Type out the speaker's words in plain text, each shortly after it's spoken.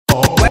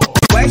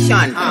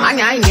Question,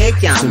 I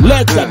make ya.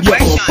 Select that yo.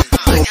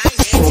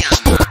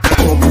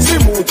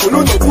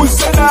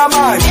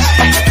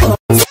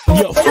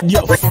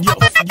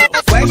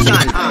 Question,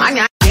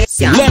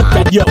 Select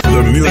that yo.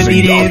 The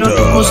music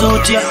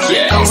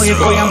doctor.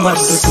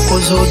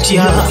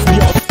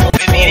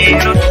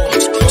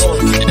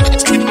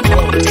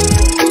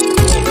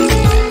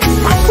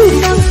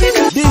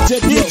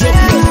 DJ.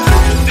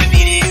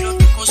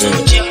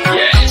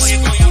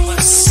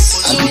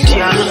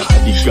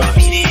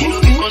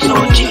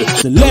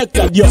 Select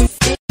that yo.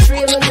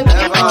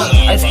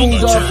 I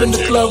pulled off in the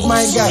club,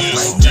 my guy.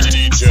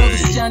 DJ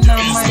is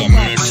the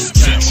mix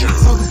teacher.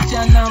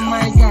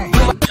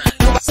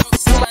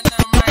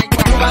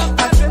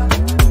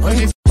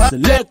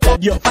 Select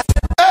that yo.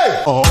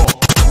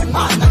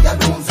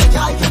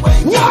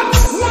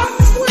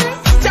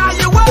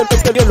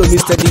 Hello,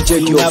 Mr.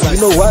 DJ, you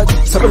know what?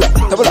 Tabula.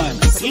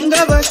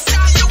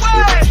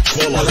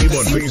 Follow him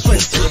on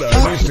Facebook, Twitter,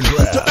 and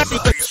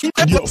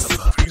Instagram.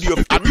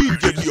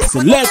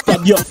 Select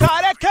that yo.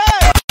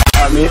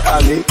 Ami,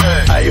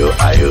 ayo.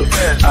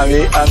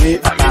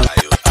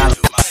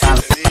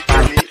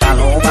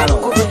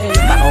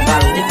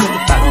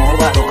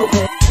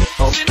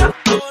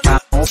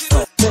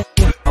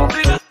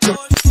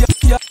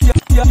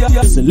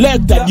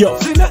 Select that yo. Yo.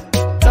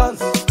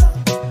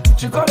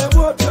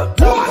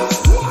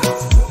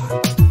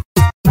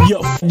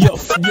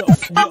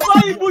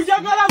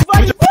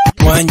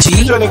 Wanji.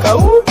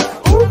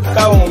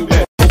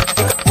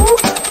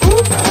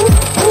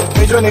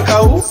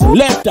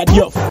 Select that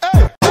yo.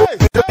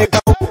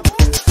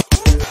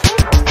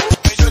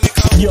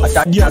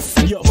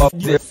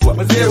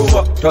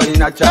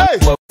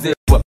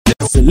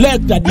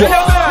 Select that yo.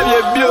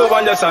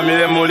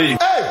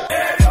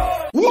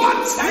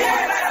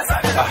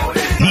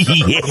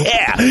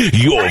 Yeah,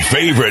 your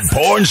favorite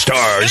porn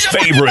star's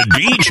favorite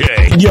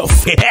DJ. Yo.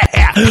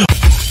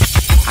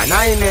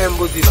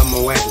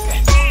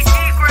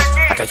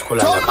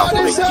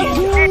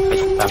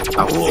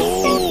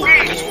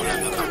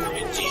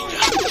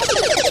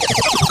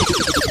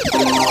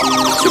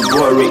 Your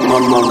boy Rick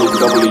Man with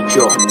double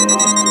jaw.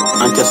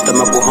 And just a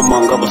map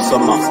among our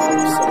summer.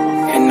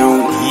 And now,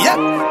 yep,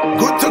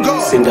 good to go.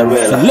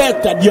 Cinderella.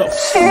 Select that yo.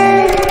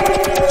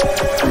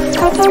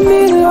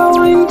 Katamila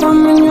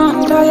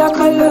waintamanyanta ya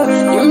kala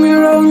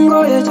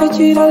Yumirongo ya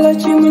chachira la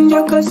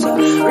chimunjakasa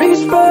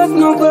Respect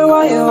no kwe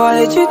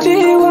wale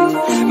chitiwa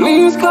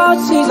Means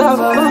kasi za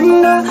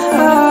babanda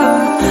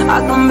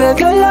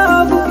Akambege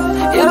labu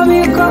ya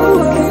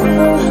mikawa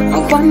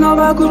Mkwana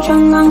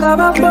bakuchanga nga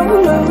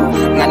babawula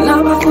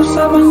Ngana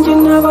bakusaba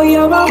njina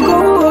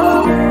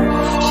bayabakowa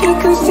She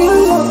can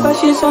still love but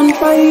she's on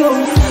fire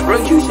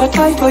Produce a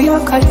title ya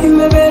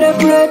kalime bere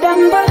bread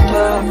and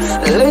butter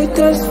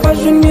Latest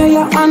fashion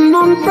ya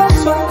unknown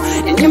presser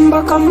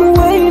Inyimba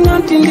kamuwe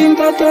nothing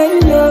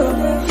entertainer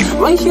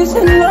When she's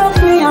in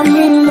love me I'm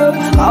in love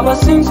Aba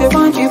sinse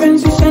banchi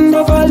bensi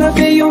senda bala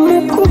beyo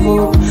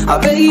mukubo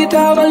Abe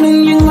itaba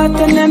lunginga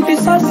tenempi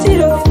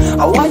sasiro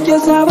Awache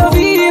saba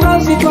viva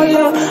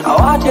zitola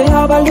Awache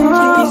haba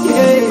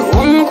lungi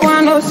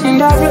Umkwano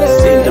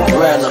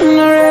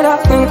Cinderella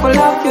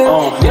Kunkulake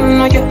You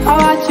know you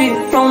hachi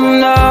From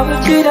the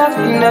chida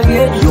from the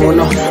gate You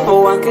know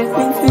Wanke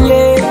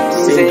kunfunye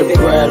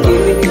Cinderella.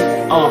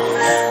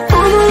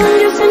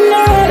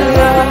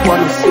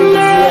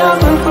 Cinderella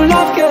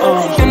Kunkulake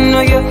You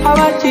know you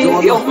hachi You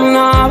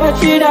know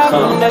chida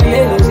from the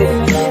gate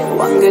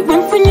Wanke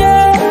kunfunye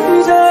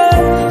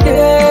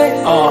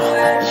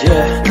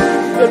Yeah.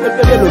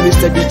 Hello,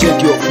 Mr. DJ,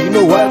 you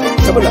know what?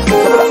 Tabula.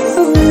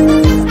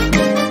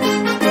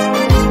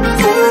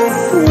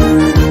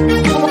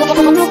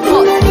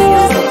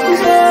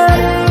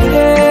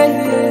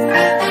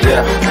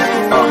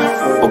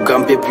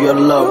 Ogambe pure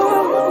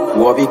love,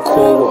 wabi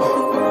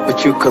kowa,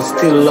 but you can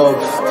still love.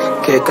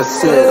 Keka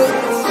said,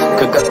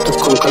 kagatu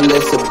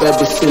konkalese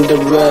baby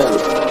Cinderella.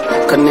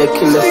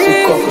 Kanekile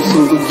sukoko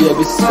singu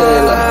jebi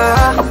sela.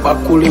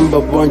 Abakulimba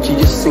bonji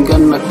jisinga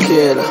na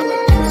kera.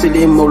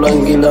 Silimo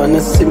langila na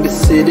simbi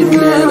sidi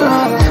nela.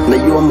 Na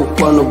yomu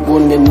kwano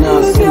bune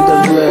na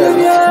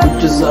Cinderella.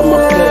 Kujuza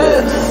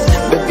mapera,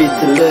 baby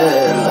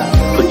telela.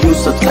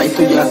 Producer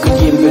title yaka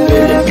jimbe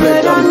bele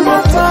bread and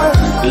butter.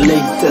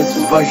 Latest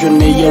version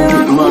ya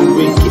Rickman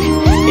Ricky.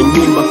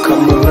 Inyimba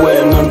kama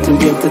when I'm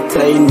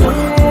entertainer.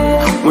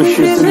 When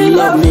she's in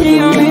love, me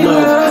in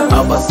love.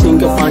 Aba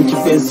singa panchi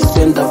besi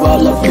senda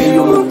bala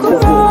peyo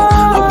mukubo.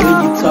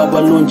 Abeyi taba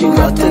lonji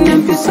ngata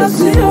nempisa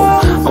zero.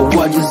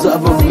 Awaji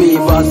zaba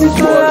viva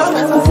zitwala.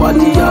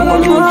 Uwadi yaba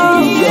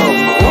lonji yo.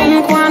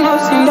 Umkwano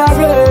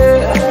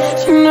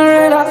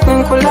Cinderella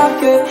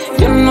Kunkulake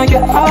You know you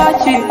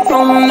hachi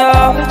From the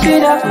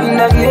chida from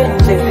the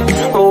gate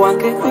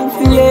Wanke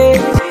kunfunye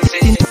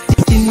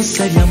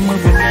Musaya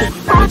maboko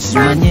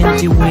Chimanye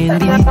nti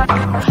wendi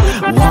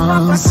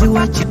Wansi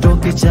wa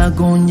chitoke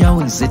chagonya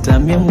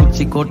Wensetamye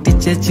muchikoti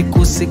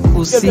chechikusi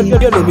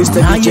Hello,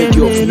 Mr. DJ,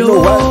 you know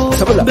what?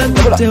 Tabula.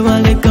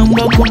 Tewale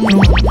kamba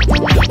kuno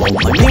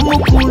Omani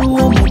mukulu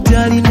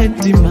omutali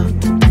netima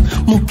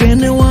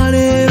Mukene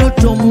walero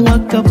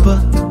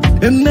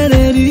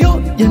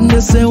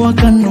sewa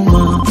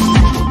kanuma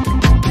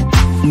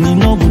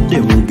nino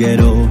budde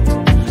bugero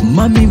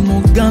mami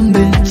mugambe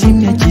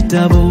kimye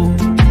kitabo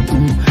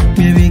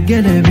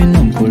ebigere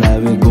bino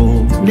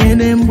nkulabeko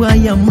nene mbwa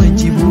yamwe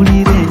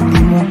kibulire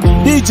ndimuko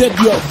DJ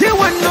Dio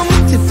Diwano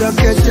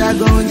mukitoke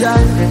chagonja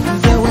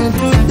Nze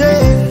wentude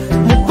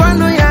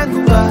Mukwano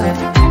yangu ba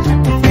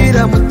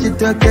Fira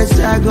mukitoke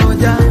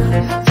chagonja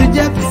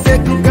Sija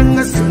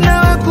kusekukanga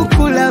sina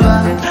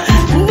wakukulaba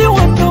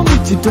Diwano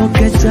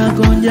mukitoke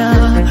chagonja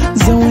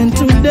Nze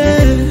wentude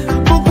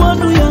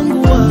Mukwano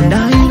yangu ba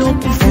Ndairo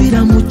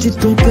kufira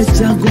mukitoke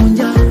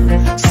chagonja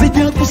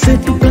Sija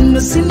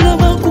kusekukanga sina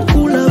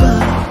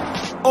wakukulaba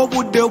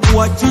Obude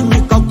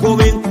bwachinyika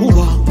kobe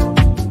nkuba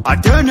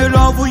Atene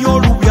lavu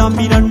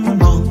y'olubyamira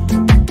nnuma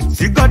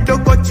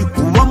Sigateko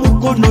kikuba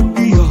mukono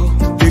dia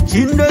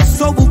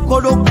Tekindesa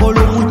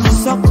obukolokolo mu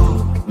kisaka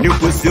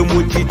Nekwese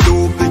mu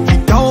kitooke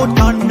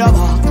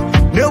kitaotandaba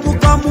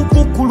Nebuka mu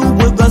bukulu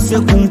bwegase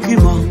ku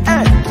nkima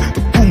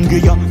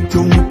Kungeya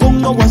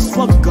ky'omukonga wa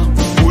swaga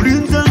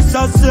Ulinze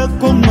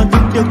nsaseko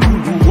madudde ku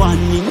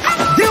luwani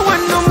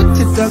Diwano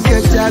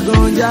mukitoke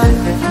chagonja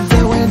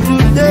Nze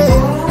wentude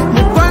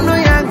Mukwano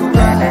yangu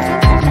ba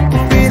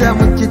Fira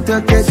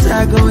mukitoke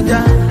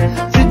chagonja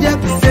Sija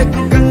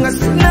kusekukanga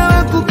sina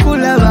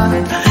wakukulaba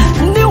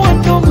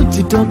Ndiwano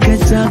mukitoke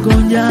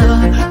chagonja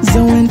Nze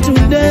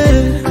wentude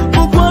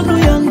Mukwano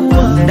yangu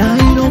wa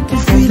Ndairo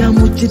kufira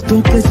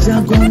mukitoke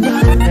chagonja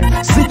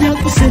Sija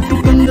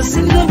kusekukanga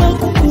sina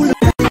wakukulaba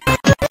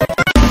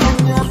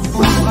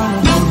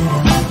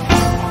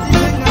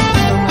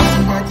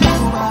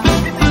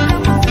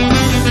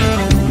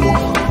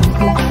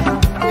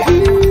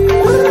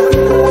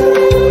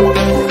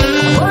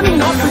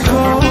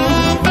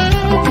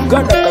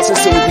Uganda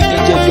kasese with the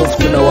DJ Dio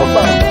Fina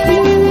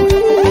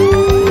wabamba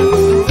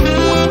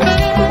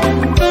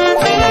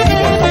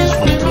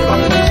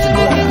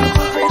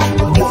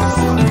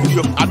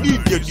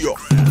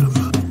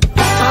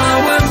I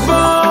was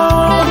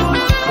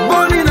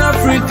born in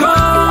Africa.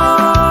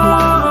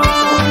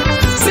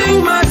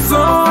 Sing my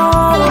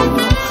song,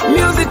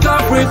 music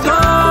Africa.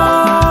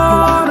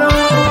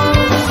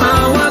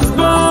 I was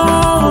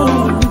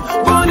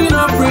born in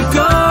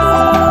Africa.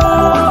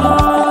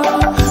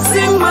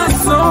 Sing my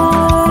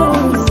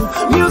song,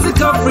 music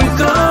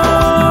Africa.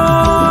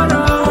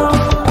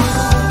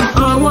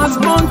 I was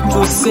born to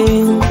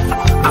sing.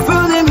 I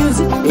feel the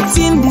music, it's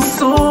in the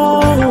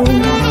song.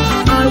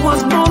 I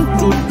was born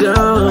to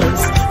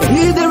dance. I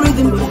hear the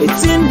rhythm,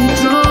 it's in the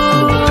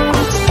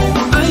drums.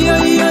 Ay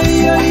ay ay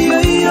ay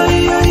ay ay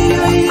ay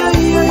ay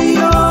ay ay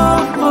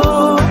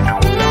oh.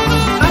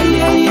 Ay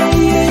ay ay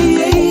ay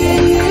ay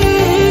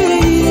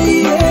ay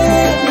ay.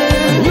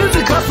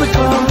 Music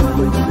Africa.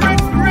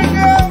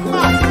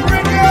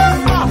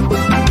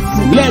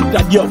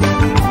 Select Dio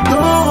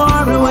Don't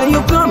worry where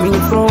you're coming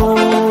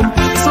from.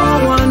 So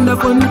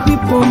wonderful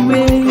people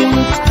make.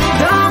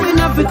 Down in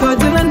Africa,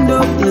 the land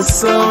of the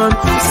sun.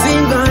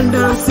 Sing and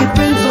dance,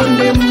 depends on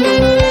the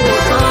mood.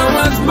 I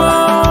was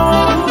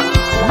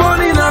born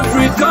in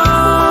Africa.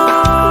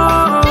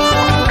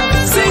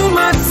 Sing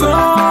my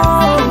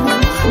song,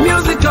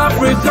 music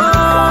Africa.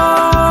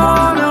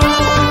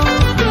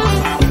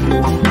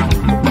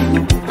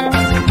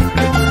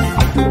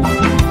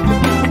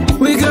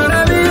 We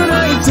gotta be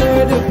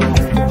united.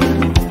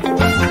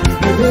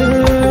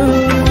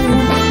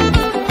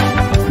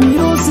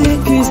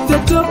 Music is the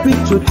topic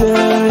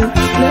today.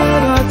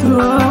 Let us throw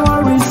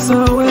our worries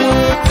away.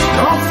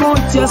 No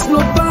frontiers, no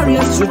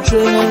barriers to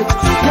tread.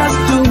 Just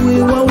do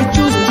what we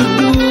choose to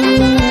do.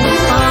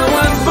 I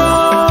was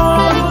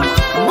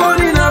born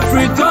in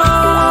Africa.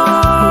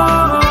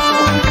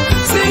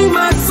 Sing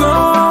my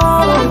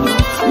song,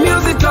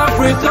 music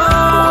Africa.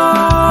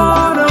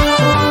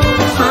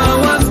 I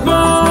was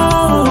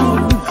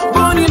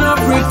born in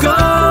Africa.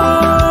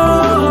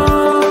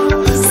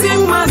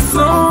 Sing my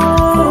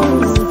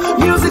songs,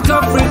 music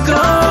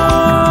Africa.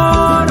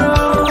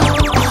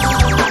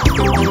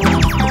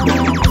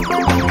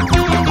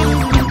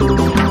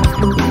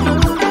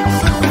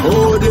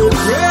 Oh, the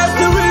great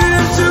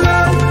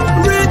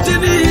rich in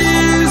the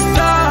East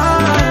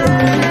side.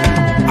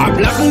 A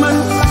black man,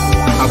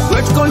 a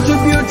great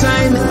contributor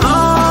in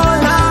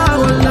all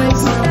our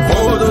lives.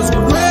 For those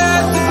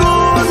great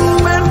good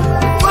men,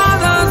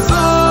 fathers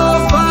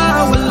of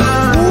our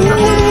land.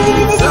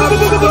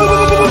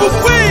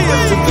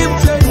 To keep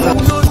saying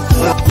good.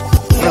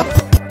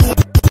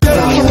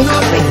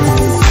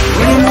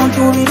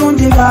 Muntu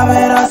birungi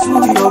babera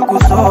suyo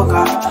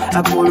kusoka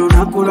akulu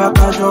nakula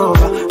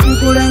kazoba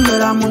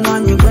nkulengera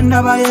munanyi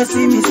gwenda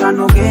bayesimisa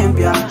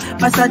gempya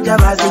basajja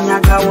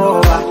bazinyaga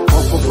woba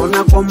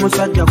okufuna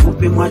kw'omusajja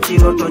kupimwa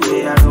kiroto kye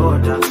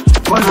yaloota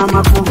kona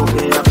makubo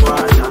ge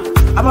yakwata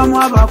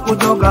abamu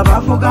abakujoga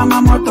bafuga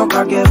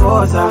amamotoka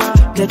gebooza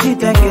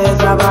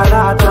tekitegeeza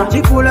balaata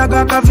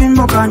kikulaga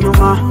kavimbo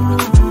kanyuma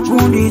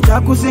gundi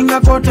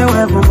kyakusingako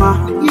tewevuma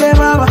ye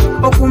baba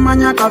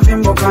okumanya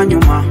kavimbo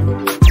kanyuma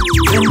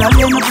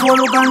endabye ne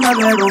kuoluganda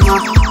beruma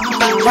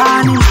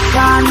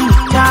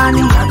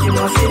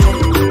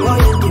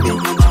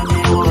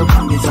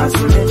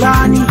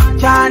Johnny,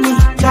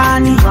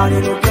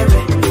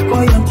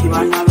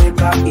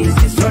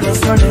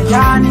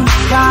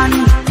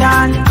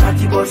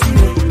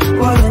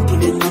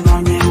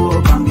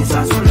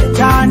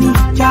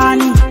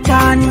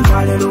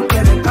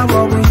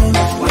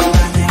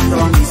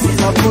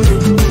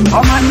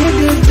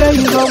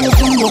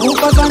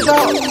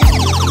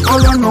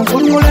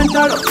 tungule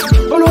ntalo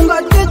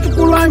olunga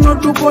tetukulwanyo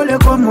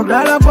tukoleko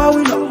mudala kwa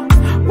wino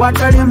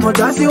watali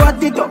mudasi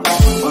watito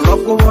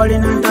olokuboli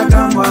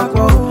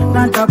nantatambwako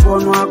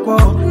nantakonwako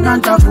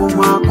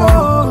nantafumwako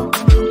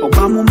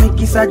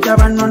okwamumikisa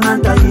jabano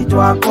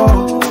nantayitwako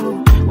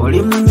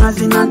oli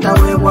munyazi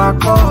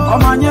nantawebwako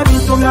omanye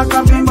ebintu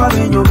byakavimba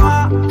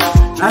binyuma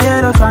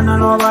nayero sana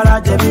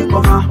nobalaje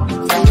bikoma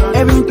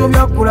ebintu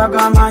byokulaga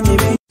amanyi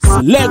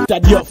Select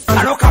at your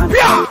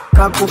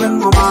kakube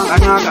ngoma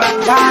kanyaga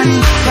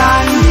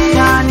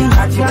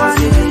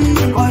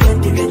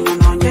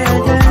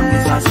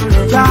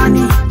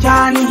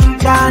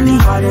Jani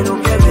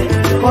Valelukebe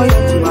Oye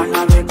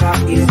Tibanabeka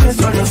Ise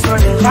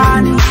sole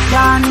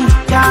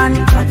Jani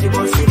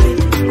Katibosile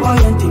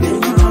Oye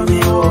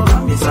Tibenye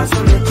Kambisa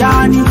sole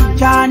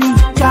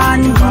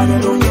Jani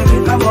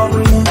Valelukebe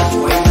Kabobine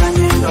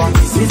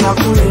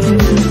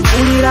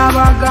Ulira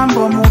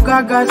bagambo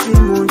mukagasi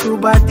muntu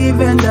but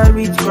even the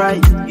rich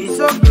right it's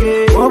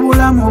okay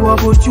obulamu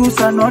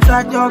bobuchusa not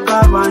a joke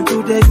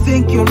abantu they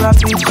think you rap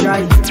it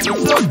right it's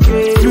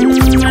okay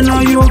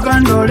eno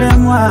Uganda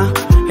olemwa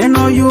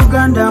eno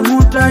Uganda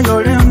muta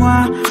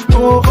yolemwa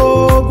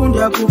oh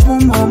kundya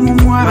kuvuma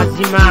omumwa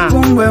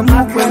kumbwe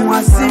mukwe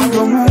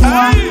mwasingo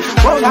mumwa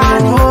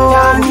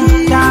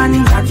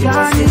Jani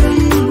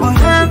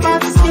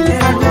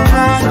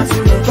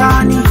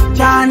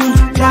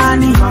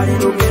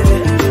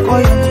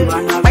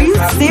Are you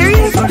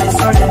serious?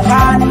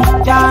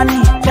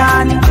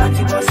 Jani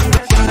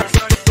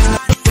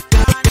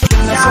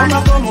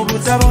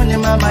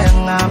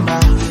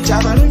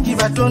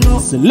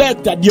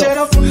Select at your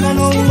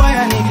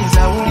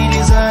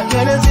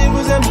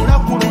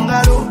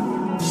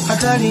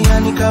Atali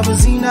yanika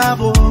buzina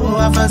bo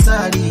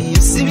abazali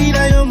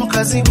sibira yo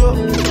mukazigo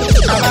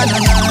abana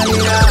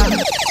nalira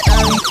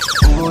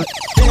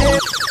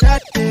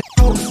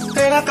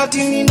era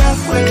katini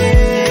nakwe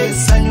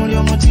sanyuli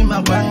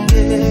omutima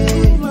gwange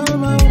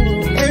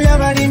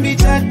ebyabali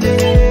tadde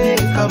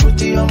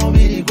kabuti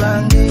omubiri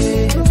gwange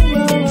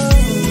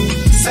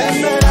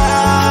sembera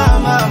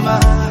mama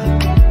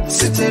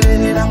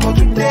siterera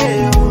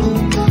ngotuddeyo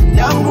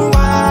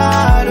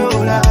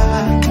yanguwarola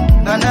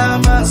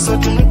Nanamaso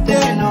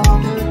tunuteno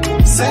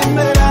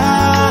Sembera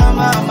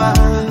mama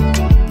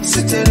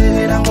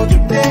Siterera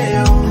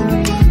ngotupeyo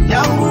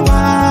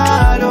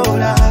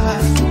Yanguwarola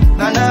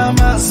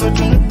Nanamaso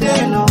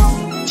tunuteno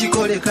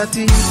Chikole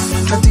kati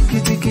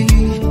Katikitiki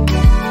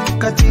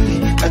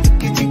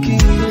Katikitiki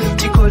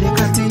Chikole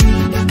kati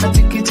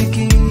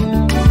Katikitiki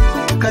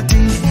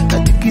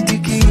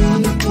Katikitiki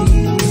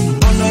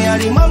Ono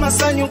yali mama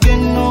sanyu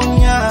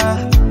genonya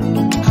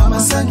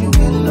Amasanyu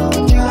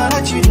genonya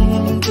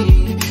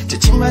Chirungi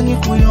Tachimanyi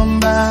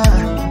kuyomba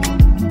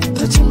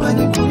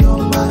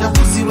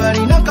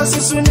Nakuziwali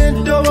nakasusu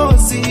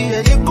nedobosi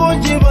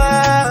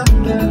Elikonjiba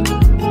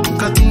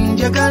Kati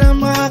njagala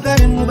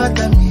mwagale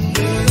mubatami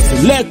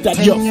Select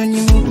at your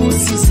Enyonyi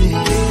mubusise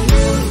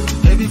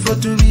Ebifo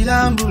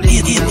tubirambule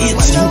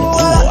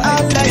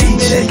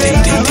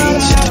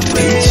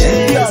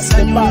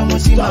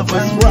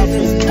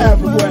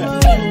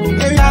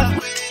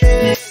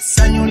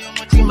Sanyuli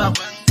omutima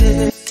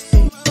gwange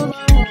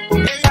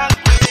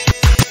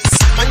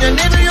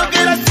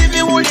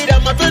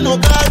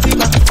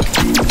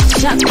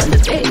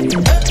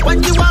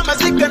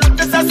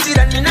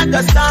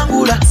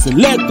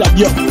Select at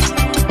your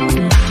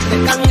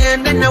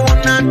Kangende na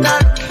wanata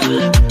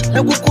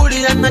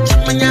Nakukulira na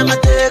chimanya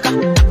mateka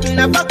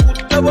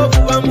Nabakutobo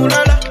kuwa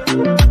mulala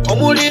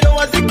Omuliro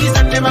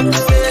wazikiza neba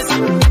kusesa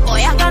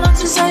Oyagala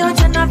tusayo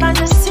jana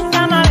banje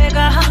singa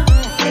mawega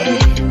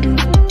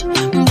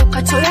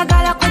Mbuka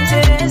toyagala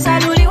kutereza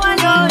luli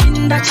wano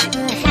indachi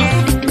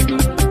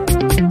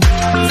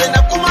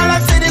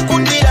Nakumala siri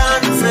kundira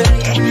nze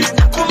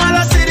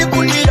Nakumala siri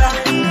kundira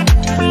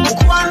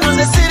Mukwano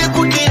ze siri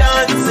kundira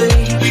nze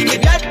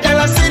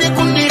Ebyadala siri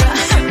kundira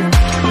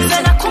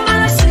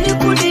Nakumala siri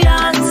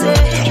kundira nze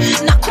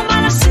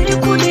Nakumala siri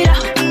kundira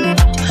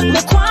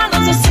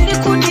Mukwano ze siri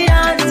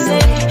kundira nze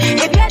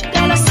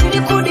Ebyadala siri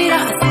kundira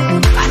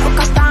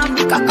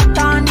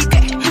Kakatandike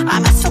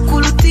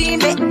Amasokulu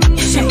timbe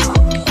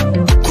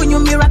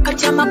Kunyumira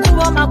kajama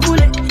kuwa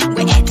magule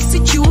Gwe etisi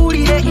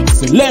kiwulire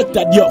Select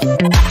at your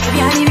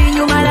Ebyali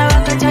binyuma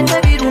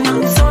labakajanja biruma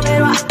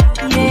nsoberwa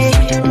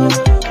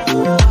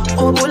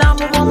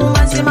Obulamu bw'omu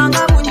mazima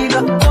nga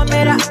bunyiga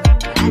komera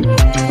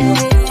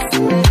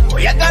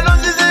Oyagala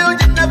nzizeyo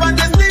jena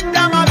banje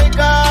sinda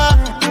mabeka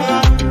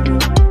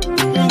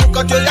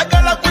Mbuka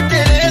toyagala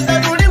kutereza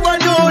luli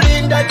wano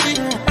olindachi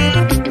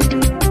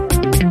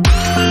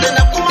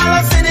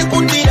Nakumala siri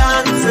kundira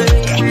nze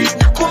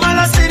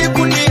Nakumala siri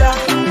kundira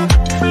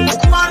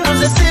Mukwano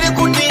ze siri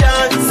kundira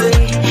nze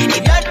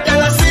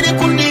Ebyadala siri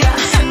kundira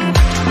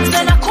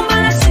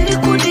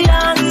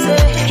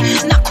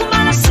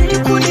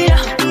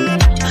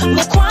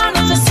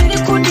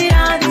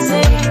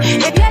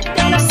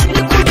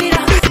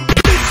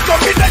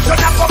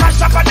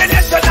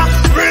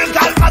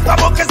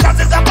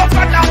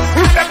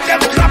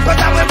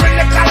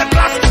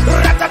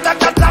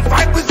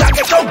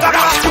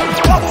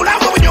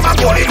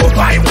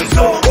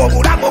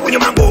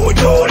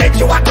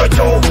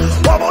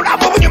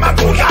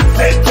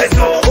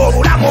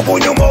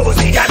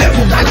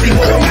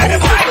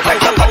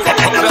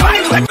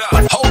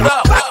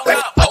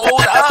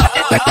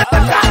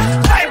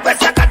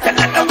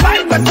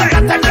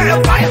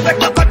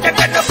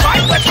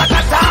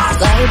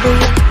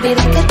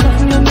bireke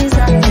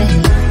kunyumizane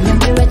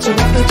nyumiwe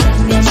kibato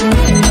cyanjye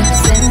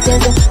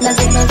senteze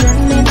nazino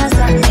zene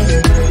nazane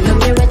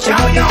nyumiwe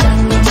kibato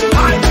cyanjye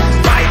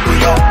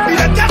Yo,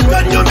 bireke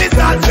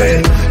kunyumizane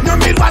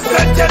nyumirwa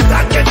senteze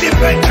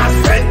ngedibenya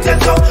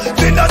sentezo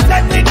zino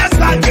zene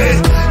nazane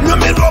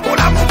nyumirwa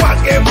bulamu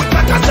bwange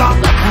mutakasa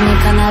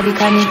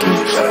Kanabikanika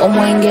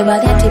omwenge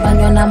bagati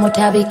banywa na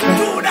mutabike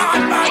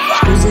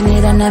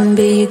tuzinira na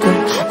mbigo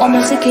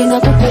omuziki nga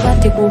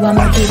tukubati kuba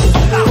makigo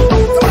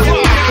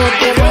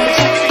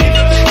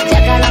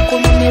jagala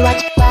kunyumirwa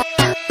kiba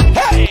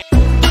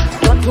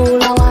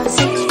totula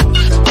wansi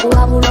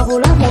kuwabula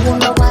bulamu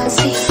buno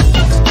bwansi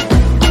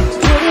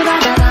tuli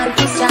bana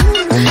bampisa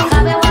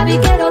kabe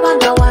wabigero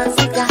banga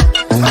wansika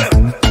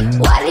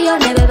waliyo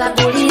ne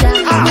bebagulira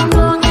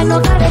omuntu no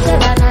kalete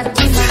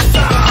banatima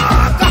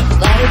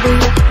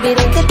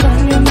bireke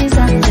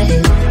kunyumizane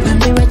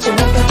nyumiwe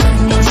kibato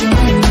cyanjye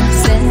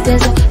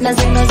sentezo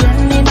nazino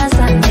zene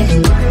nazane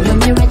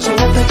nyumiwe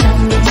kibato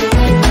cyanjye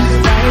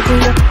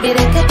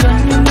bireke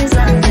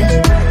kunyumizane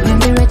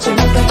nyumiwe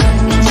kibato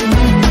cyanjye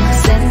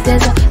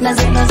sentezo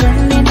nazino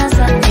zene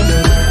nazane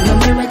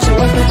nyumiwe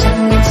kibato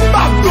cyanjye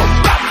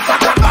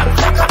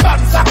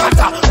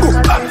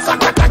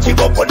Bamsakata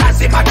chigopo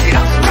nazimatira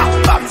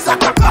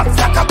Bamsakata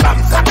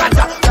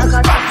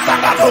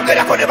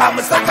Ogera kone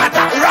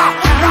bamsakata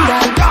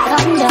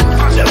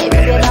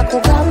ebera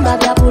kugamba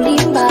bya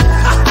bulimba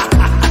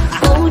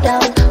go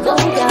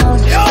down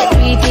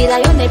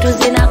twitirayo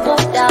netuzina go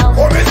down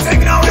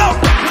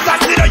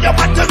Msasiro yo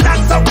matuza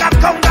songa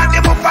konga ni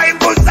mufai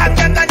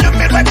kuzanga nga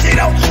nyumirwa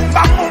chiro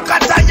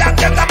Bamukata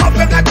yange nga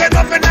mafenga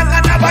tezo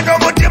fenanga na bano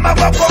mutima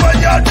kwa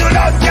kuhojo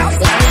tulosya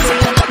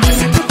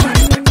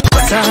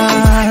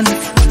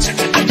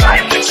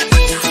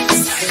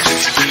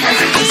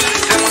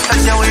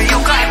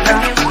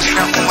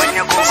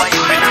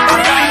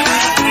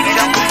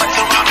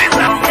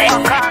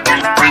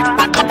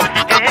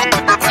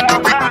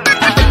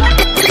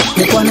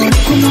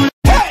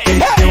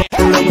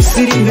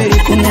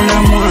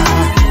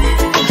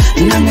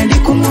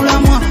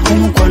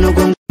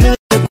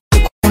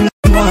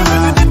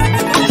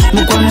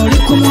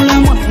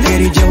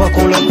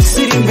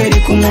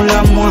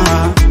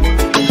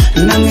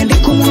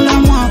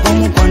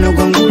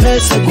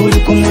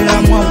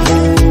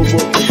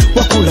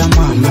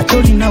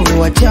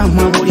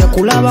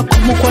kulaba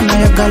kumukwana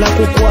yagala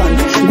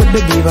kukwana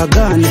ngwebege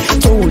bagane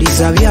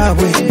towuliza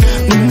byabwe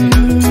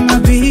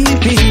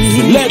bibi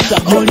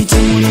oli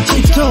temuli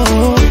kito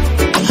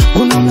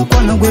guno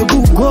mukwano gwe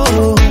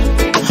gugo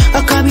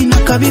akabi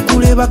nakabi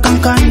kuleba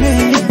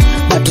kankane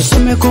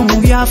batusomeko mu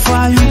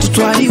byafaayo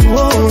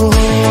tutwaliwo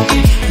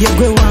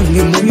yegwe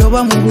wange mu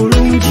byoba mu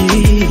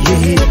bulungi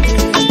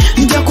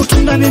nja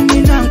kutunda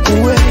byennina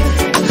nkuwe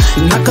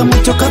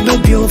nakamotoka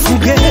bebi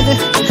ofuge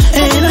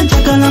era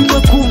njagala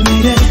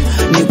nkwekumire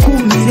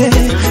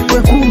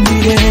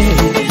kwekuumire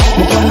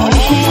mukwano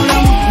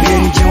likumulamwa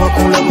ngeri gye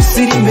wakula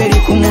busiri mberi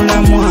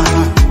kumulamwa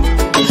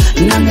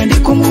nange ndi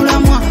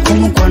kumulamwa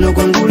omukwano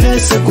gwe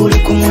ngulese guli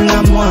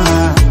kumulamwa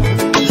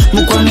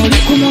mukwano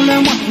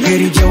likumulamwa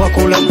ngeri gye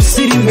wakula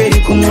busiri mberi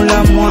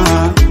kumulamwa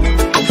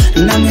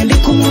nange ndi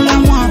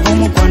kumulamwa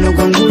omukwano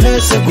gwe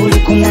ngulese guli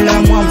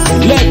kumulamwa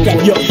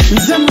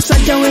nze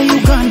musajja we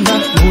Uganda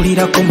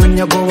bulira ku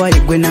munyago wa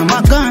igwe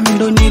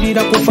n'amagando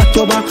nyirira kufa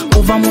toba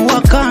kuva mu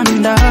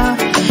Wakanda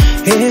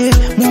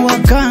mu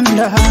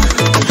Wakanda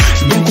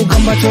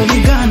bekugamba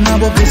tobigana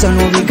bogeza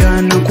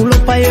n'obigana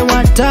kulopa ye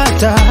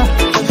watata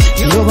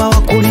yoba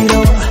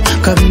wakulirawa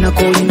kabina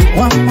kolini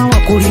wama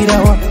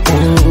wakulirawa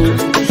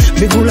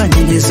bigula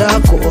nyinyi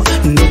zako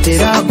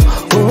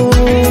ndoterako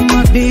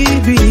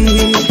mabibi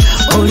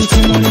oli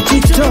kimuli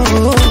kito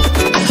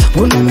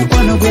guno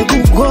mukwano gwe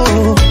gugo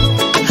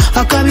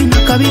akabi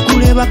nakabi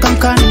kuleba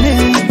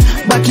kankane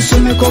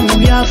batusomeko mu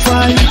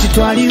byafaayo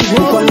tutwaliwo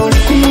mukwano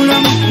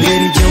likumulamu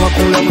ngeri gye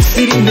wakula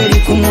busiri mberi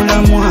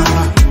kumulamwa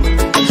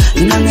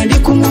nange ndi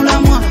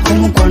kumulamwa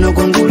omukwano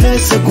gwe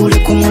ngulese guli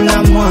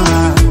kumulamwa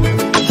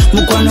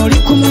mukwano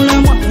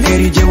likumulamwa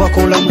ngeri gye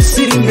wakula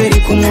busiri mberi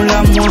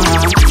kumulamwa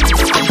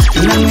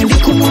nange ndi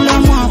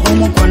kumulamwa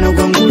omukwano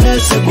gwe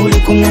ngulese guli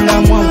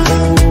kumulamwa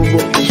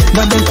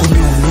badde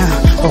kunoonya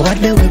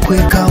obadde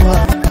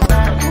wekwekawa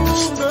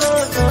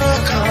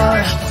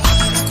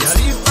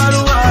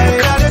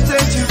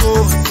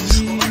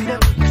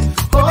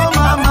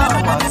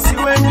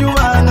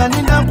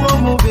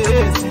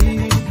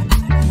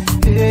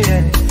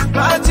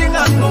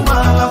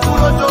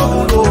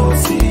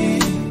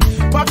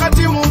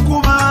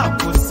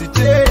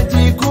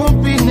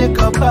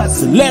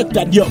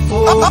Selecta Diop.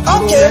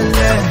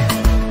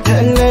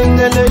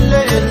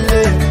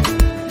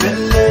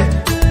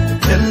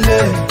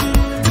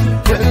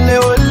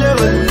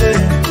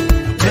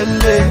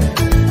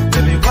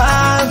 Baby,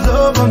 wise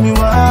over me,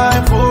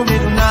 why for me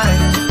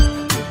tonight?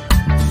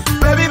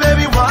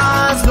 Baby,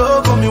 wise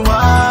over me,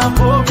 why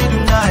for me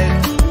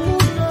tonight?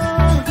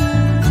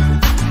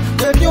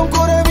 Baby,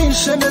 unkora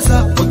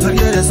bishemeza,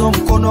 utayereza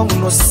omukono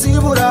muno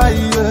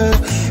siburaye.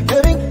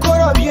 Baby,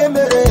 kora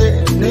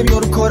byemere, nebyo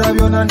rukora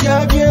byona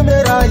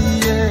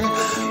ndyabyemeraye.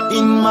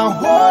 my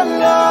whole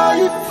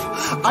life.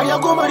 I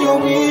go marry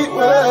me,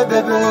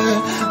 baby.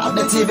 I'm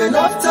not even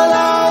after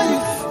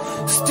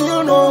life.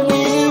 Still know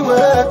me,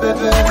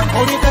 baby.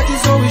 Only that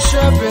is all we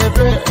share,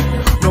 baby.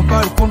 No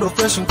bad kundo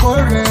fresh and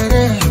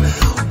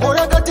correct. All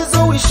I got is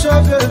all we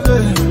share, baby.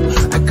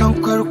 I can't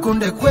call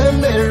kunde kwe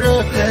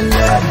mere,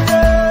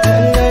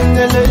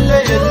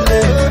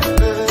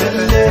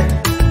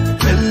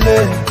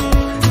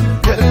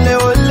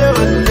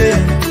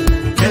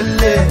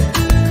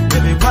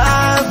 baby,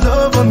 wise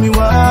over me,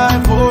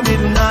 wine for me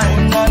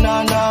tonight. Na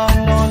na na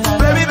no, no.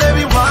 Baby,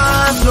 baby,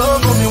 wise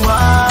over me,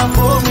 wine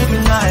for me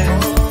tonight.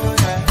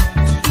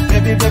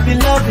 Baby, baby,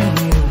 loving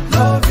you,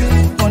 loving.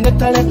 On the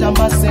talent I'm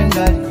a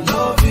singer,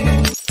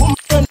 loving.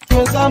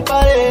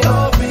 Somebody,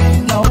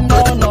 loving. No, no,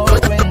 no,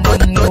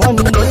 when no one.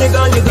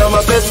 Nigga, my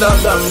best of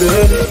them.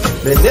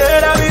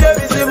 Benera vile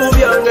visibu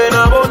vyange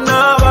na bona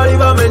bali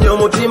bamenyo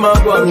mutima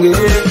gwange.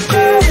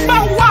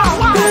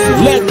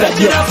 Let that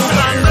yo.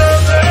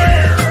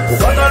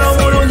 Wakano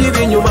mulungi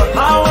binyuma,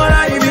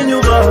 awala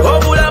ibinyuma.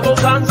 Obula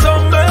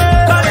bukansombe,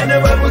 kale ne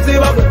bwe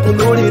buziba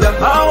kukunulira.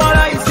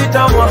 Awala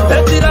isitamwa,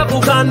 etira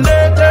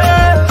kukandete.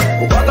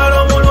 Wakano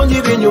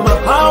mulungi binyuma,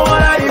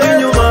 awala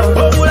ibinyuma.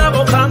 Obula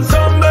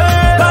bukansombe,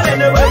 kale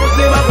ne bwe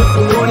buziba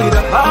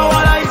kukunulira.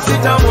 Awala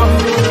isitamwa.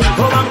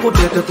 Oba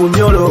nkutete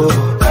kunyolo,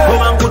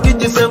 oba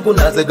nkutijise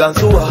nkunaze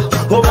gansuwa,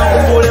 oba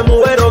nkukule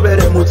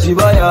muwerobere mu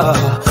kibaya,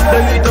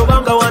 ebito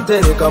banga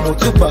wantereka mu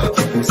cupa,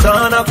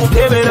 nsana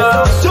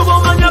kukebera,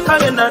 kyobomanya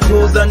kale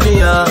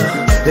natuzania,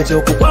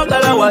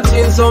 ekyokukwagala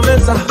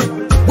wakinsomesa,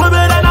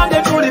 webera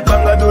nange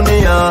tulipanga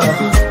dunia,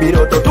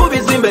 biroto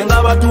tubizimbe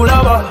nga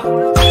batulaba,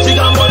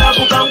 kigambo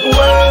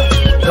yakukankuwe,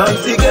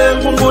 kansige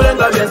nkungule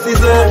nga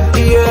byensize,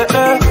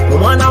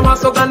 omwana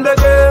amaaso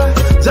gandege,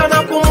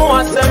 jana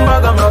kumuwa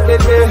sembaga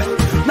makeke,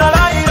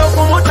 nalairo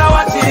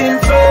kumutawa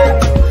chirinfe,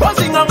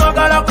 osinga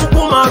magala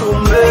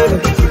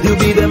kukumarumbe. You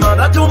be the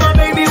mother to my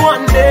baby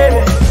one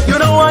day. You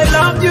know I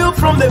loved you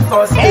from the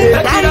first day.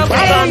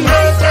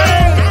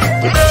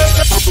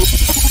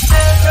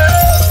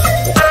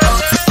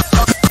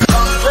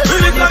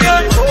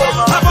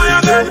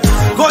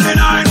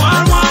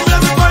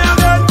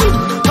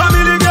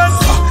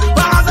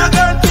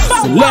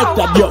 Let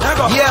that yo.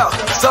 Yeah,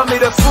 send me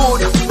the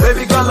food,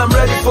 baby girl, I'm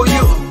ready for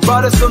you.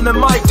 Brothers on the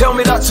mic, tell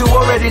me that you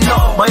already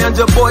know. My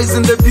angel boys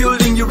in the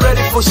building, you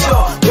ready for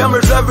sure.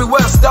 Cameras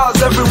everywhere,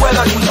 stars everywhere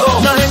that you go.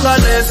 Nahinga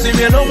nesi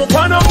mieno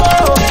mupano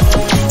mo,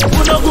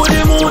 uno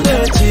gudi mune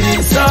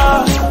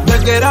chirisa.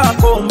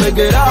 Megerako,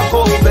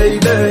 baby,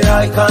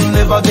 I can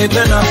never get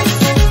enough.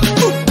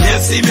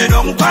 Nesi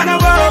mieno mupano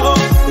mo,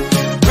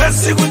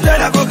 besi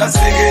kundela koka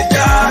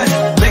segejai.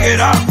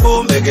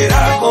 Megerako,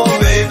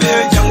 baby,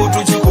 jangu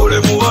tuchikule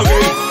muwabe.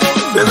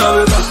 Bega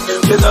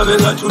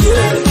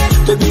today,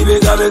 baby,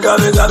 bega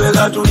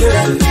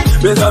today,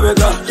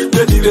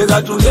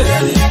 bega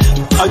today.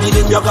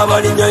 Ajini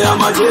myakabali nyaya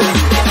maje,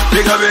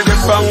 bega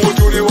pangu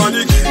tuli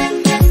waniki,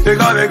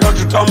 bega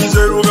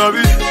tutamzeru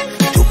gabi,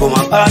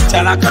 tukoma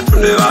pacha na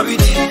katune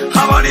babiti,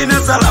 habari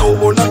nesala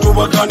ubona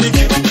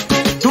tubakaniki.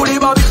 Tuli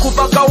babi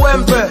kupaka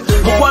wempe,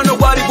 mukwano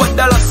gwali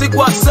gwaddala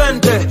sigwa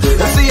sente,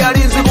 ensi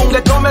yalinzi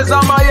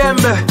bungetomeza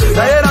mayembe,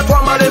 naye era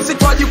twamala ensi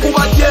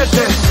twagikuba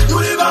jete.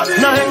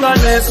 Nahenga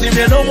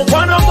nesimye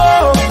n'omukwano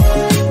go,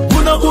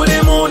 guno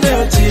guli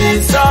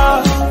munekisa.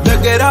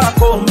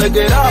 Megerako,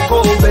 baby,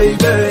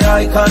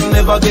 I can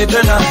never get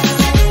enough.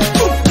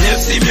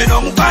 Nesimye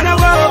n'omukwano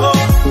go,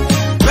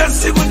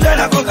 besi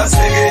kundelako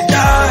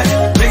kasegejai.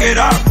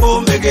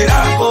 Megerako,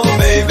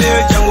 baby,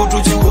 jangu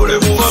tuchikule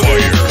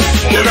muwabe.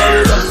 Bega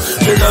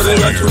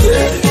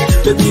today,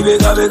 baby,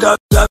 bega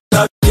today,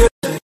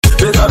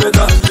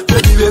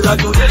 bega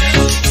today.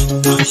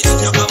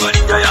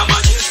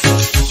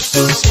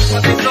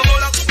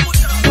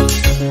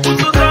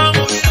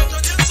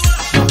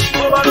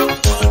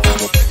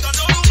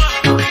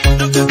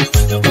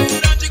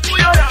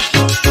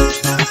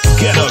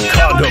 Get a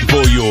condom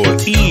for your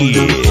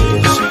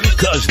ears,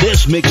 cause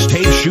this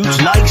mixtape shoots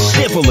like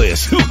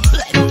syphilis.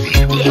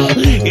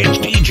 It's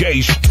DJ.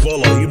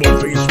 Follow him on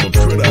Facebook,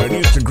 Twitter, and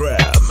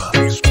Instagram.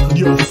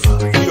 Yo,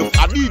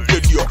 I need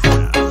good yo.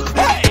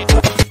 Hey!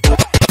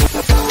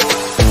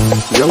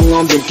 Young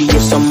on Betty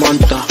is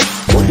Samantha.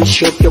 Body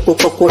shape ya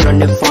Coca-Cola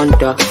ne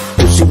Fanta.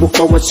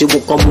 Usibuka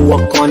wasibuka mu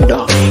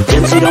Wakanda.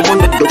 Yanzira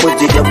mwana dogo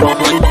zija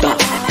bahanta.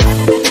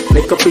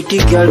 Make a pretty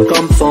girl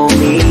come for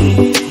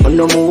me.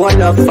 Ono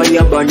muwala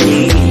fire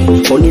bunny.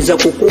 Oniza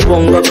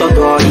kukubonga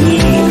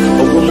kagani.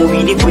 Ogu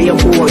mubili kwe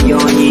kuwa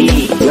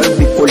yani. Girl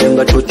bikole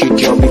nga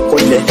tochitia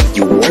bikole.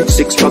 You want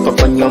six pack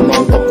akanyama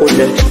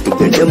kakole.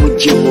 Tugende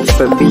mujimu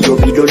fembi yo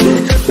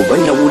bidole.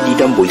 Kubanya wudi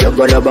dambo ya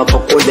galaba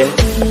kakole.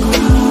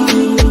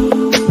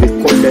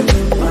 Bikole.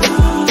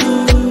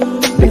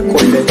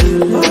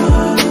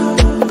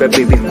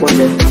 Baby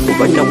bikole.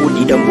 Kubanya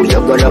wudi dambo ya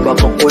galaba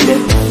kakole.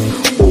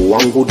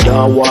 Wangu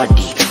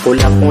dawadi,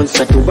 kola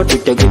konsa tuba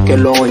tutegeke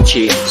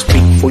launchi.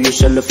 Speak for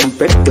yourself from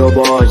Petro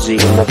Bazi.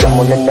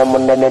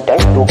 Nagamunene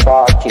time to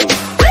party.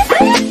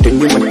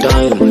 Tenye my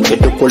time, get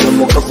to call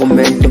mo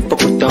government in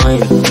pocket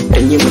time.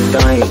 Tenye my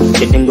time,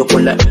 getting go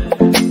call.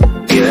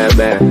 Yeah,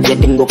 man,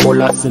 getting go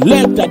call.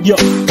 Select that yo.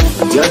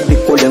 Just be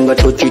calling a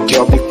touchy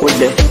job, be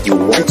call. You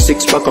want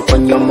 6 pack up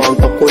on your mouth,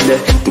 call.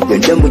 To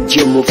get them with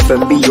Jim of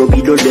Fembi, you'll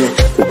be dole.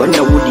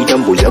 Kubana woody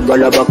dambo,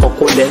 yagalaba, call.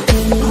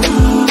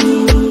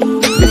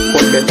 Be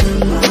call.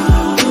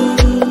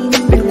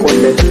 Be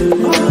call.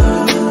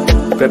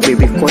 Baby,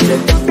 be call.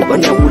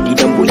 Kubana woody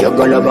dambo,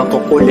 yagalaba,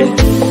 call.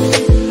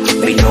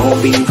 We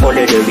know, being called,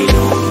 we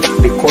know.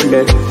 Be call.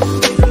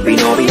 We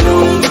know, we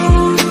know.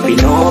 We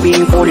know,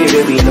 being called,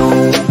 we know.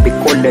 Be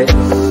call.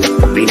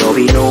 We know,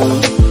 we know.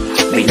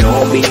 We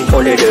know, being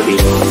called, we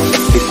know.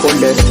 Be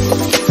call.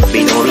 We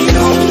know, we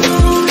know.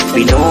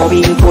 We know,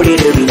 being called,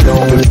 we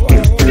know.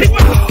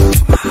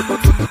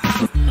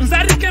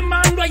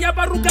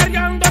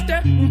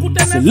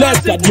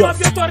 Select that yo.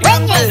 Select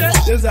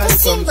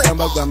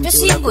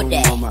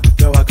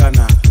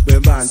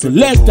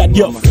that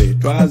yo.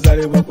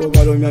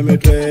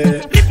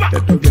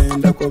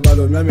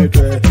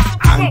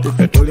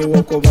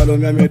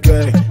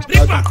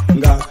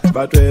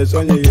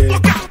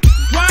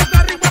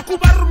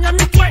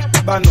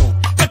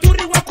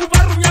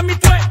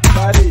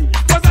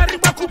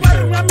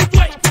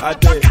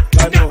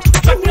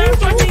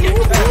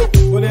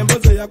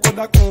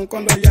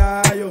 Kondo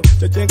yayo,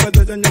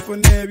 chechenga za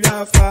nyafune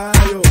vya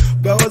fayo.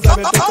 Gaoza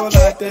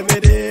betokola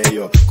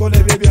tevereyo,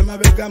 kole bibya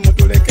mabega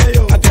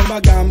mutulekeyo.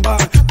 Atemba gamba,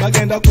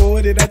 bagenda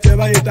kuwuri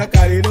dateba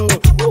itakariro.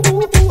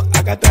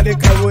 Akatali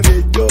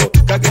kaburejo,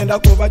 kagenda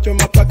kubacho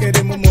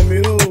mapakere mu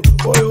mumiro.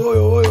 Oyo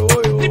oyo oyo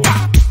oyo.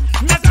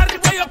 Nazari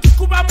boyo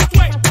kukuba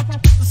mutwe.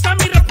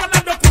 Samira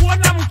palado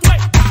kuona mutwe.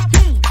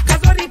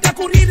 Kazori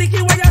kakuriri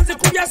kiwayanzi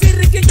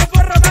kuyasiri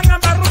kijoporo banga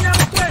marunya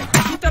mutwe.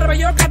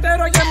 Interbeyo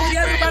katero ya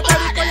muriari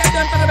batari koya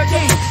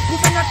denterebeki.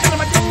 Kufanya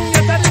kalama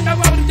jumya taringa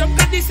wabri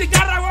jomkadi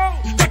sigara wo.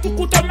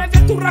 Katukuto meze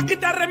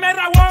turakita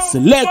remera wo.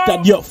 Select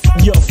that yo.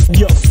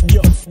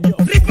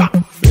 Ripa.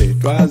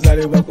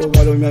 Twazali wako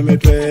balo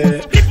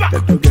myametwe.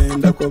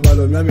 Tetugenda ko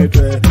balo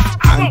myametwe.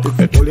 Anti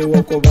fetuli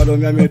wako balo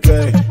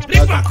myametwe.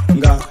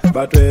 Nga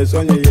batwe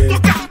sonye.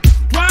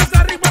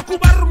 Twazali wako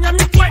balo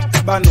myametwe.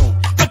 Bano.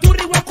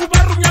 Katuri wako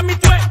balo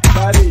myametwe.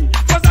 Bari.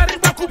 Twazali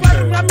wako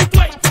balo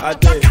myametwe.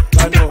 Ate.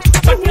 Bano.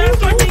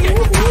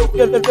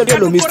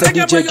 Hello, Mr.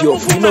 DJ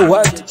Diof. You know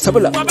what?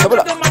 Sabala.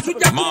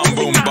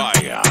 Mambo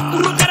Mbaya.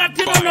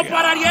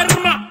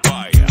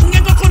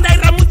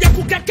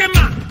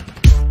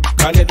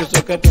 Kale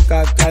tusoke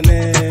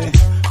tukakane,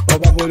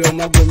 oba buli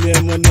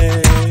magumye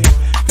mune.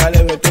 Kale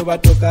wetu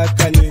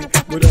batukakane,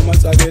 buli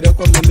masabire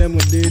ko mune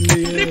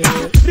mudini.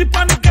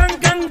 Ripano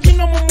gang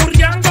jino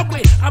mumuriango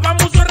kwe,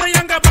 abamuzore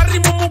yanga bari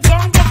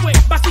mumugongo kwe.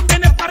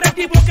 Basingene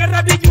pareti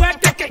bokera biju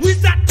eteke.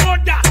 Wizard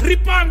order,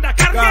 ripanda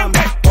kargambe.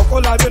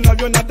 Okola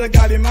byona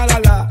tegali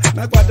malala,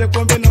 nakwate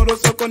kombe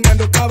norosoko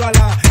nendo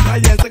kabala. Na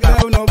yense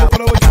kala uno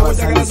bukolo bukolo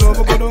jagala zo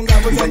bukolo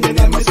ngambo zanye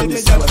na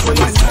mesije jalo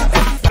somanya.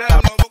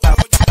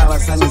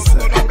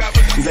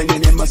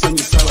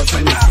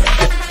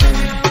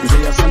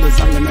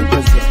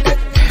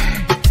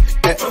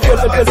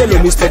 Hello,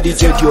 Mr.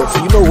 DJ Diof.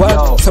 You know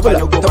what?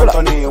 Sabala.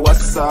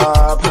 What's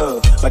up?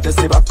 But I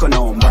say back on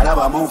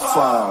Balaba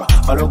Mufa.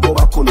 Balogo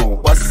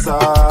Bakuno, what's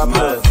up?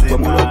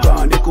 When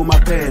Mulogan, the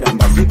Kumapera,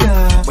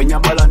 Mafika. When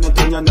Yamala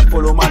Netonia,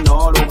 Napolo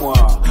Manolo,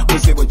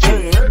 was able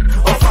to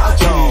offer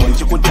John.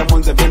 You put them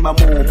on the Bema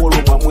Molo,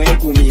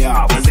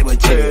 Mwegumia, was able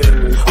to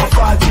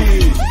offer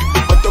G.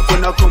 But the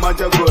Kunakuma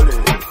Jagore.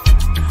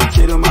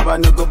 Chirumaba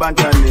no go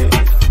bantane.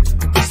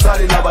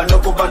 Sali na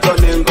banoko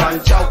batone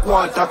ngancha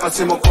kwata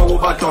kasimo ko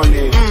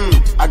batone.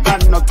 I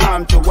got no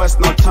time to waste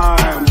no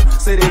time.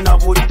 Sitting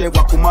up with the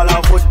wakumala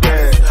with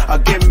the. I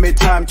give me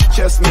time to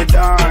chase me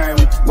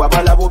dime.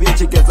 Wabala bobi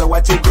together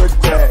what you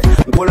good day.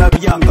 Ngola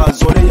byanga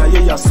zole ya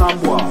ye ya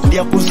sambwa.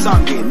 Ndia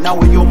kusange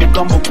nawe yo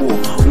mugambo ko.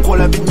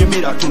 Ngola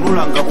binyumira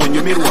tunulanga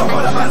bonyumirwa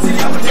bala kanzi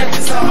ya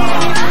mtekisa.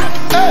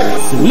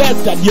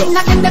 Select that yo.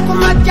 Nakende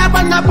kumacha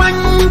bana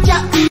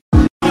banja.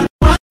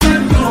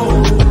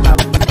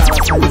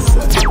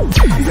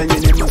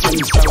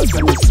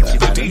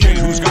 DJ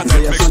who's got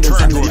that mixed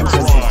track on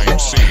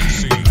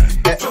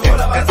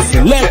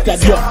Select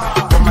that yo.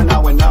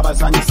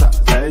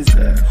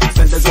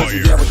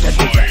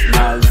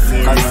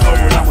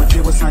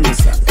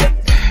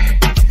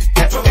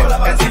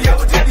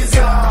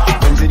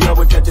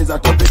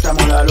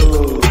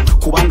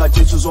 Kubanga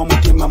chisu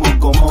mutima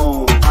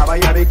mugomo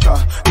abayabika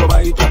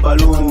tobayita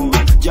balloon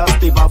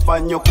just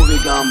bafanyo ku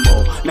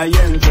bigambo na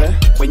yenze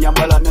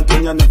kwenyambala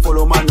netenya ne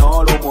follow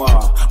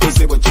manolomwa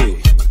uzeboche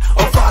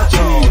ofachi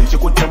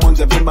chikute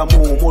munze vimba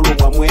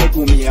mulumwa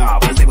mwegumya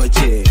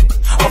uzeboche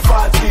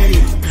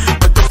ofachi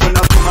betokona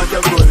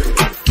kumajagore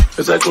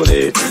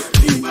ezakole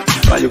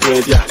bayo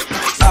kwetya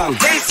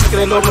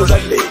Sekelelo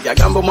muzadde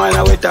yagamba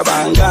omwana we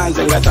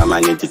tabanganze nga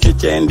tamanyi kiki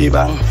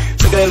kyendiba.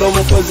 Sekelelo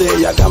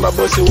omukozi yagamba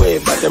bosi we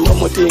batemu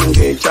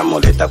omutinga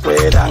ekyamuleta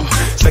kwera.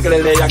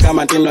 Sekelele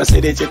yagamba nti no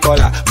siri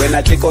kikola bwe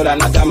nakikola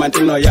nagamba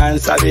nti no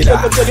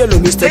yansabira.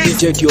 Mr.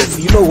 DJ Diof,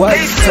 you know what?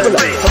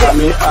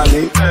 Ami,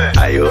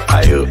 ayo,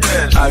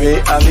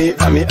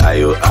 ami,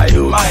 ayo.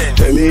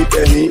 Tell me,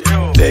 they you.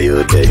 Tell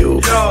me, they you.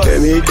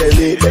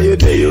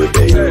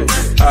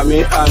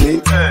 Ami,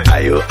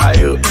 ayo,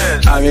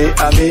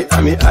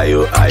 ami,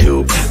 ayo.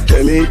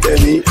 Tell me, they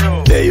you.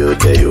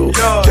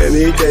 Tell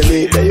me,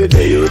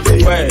 they you.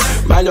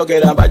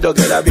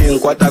 Bajogera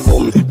binkwata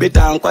kum,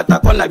 bitankwata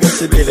kona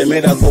byosibile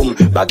mera kum.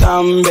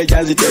 Bagambe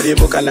janzi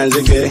teribuka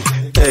nanzige.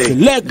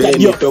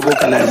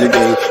 Tobuka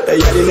nanzige.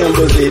 Yali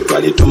nembuzi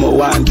twali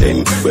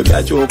tumuwante. Bwe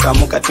byakyuka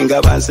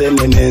mukatinga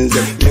bansenenenze.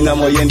 Ninga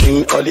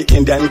moyending oli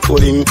Indian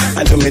cooling.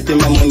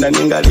 Antumitima munda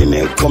ningali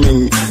ne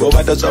coming.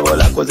 Boba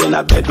tosobola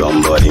kuzina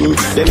bedroom boarding.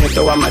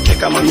 Deneto wa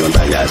mateka mu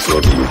nyumba ya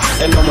shopping.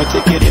 Eno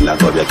muchikiri na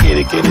kobya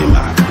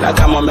kirikirima.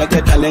 Laka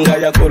momeketa ninga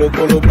ya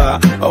kurukuluba.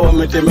 Owo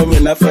mitima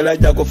mwina fela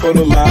ja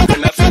kufuruma.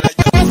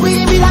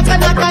 Kwimi laka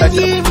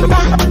nakayimba.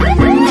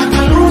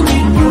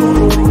 Nakalungi.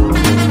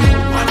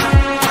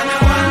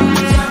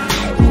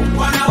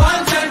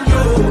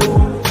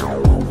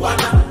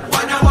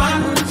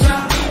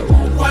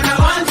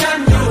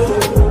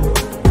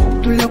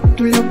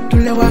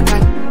 Tule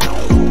wakati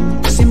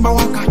Simba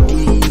wakati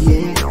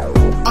yeah.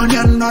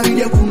 Anyana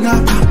ile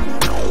kunaka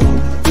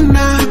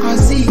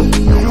Nakazi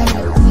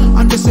yeah.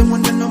 Ande se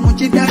mwana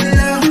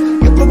mochidala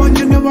Yoko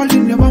wanyane wali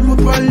neba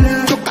mutwale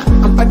Toka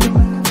ampati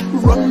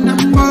wrong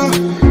number.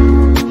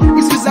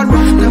 This is a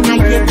wrong number.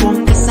 Naye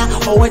kuongeza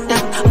oweta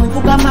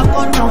mvuga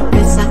makono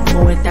pesa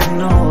oweta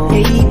no.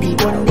 Baby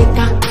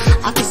bondeka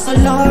I so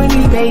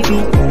lonely baby.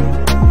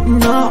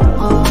 No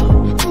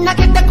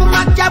nakete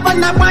kumakya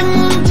na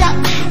banja.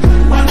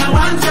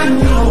 Wanawanja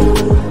nyo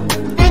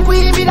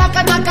Nekwiribira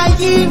kanaka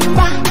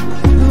yimba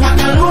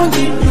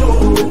Nakalungi nyo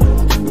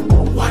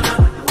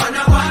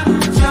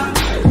Wanawanja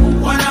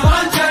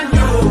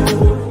nyo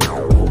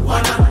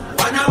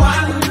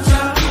Wanawanja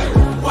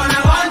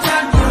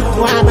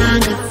nyo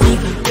Wabanga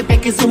figa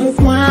Kepekeza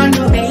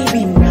mukwano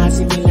baby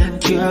mnazi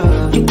milantyo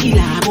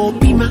Yukila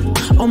mopima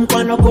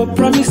Omkwano go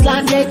promise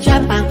land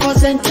Japan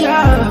kosentyo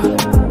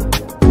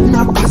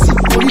Napasi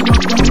kuri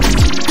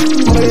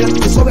Oya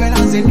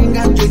sobera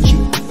zeninga njochi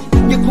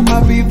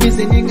Nikuma vivi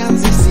zeninga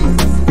nzisi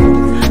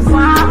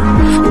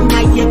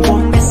Naye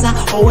kuongeza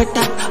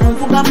oweta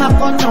mvuga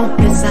makono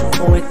pesa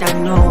oweta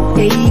no.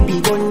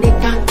 Baby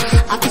bondeka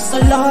I so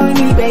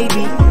lonely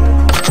baby.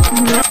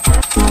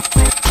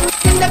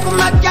 Kende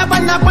kumakya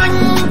bana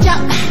banja.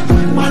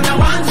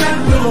 Wanawanja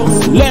nyo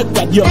Let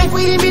that yo.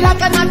 Nekwiribira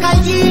kanaka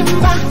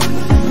yimba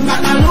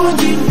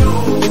Nakalungi nyo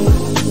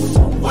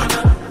Bana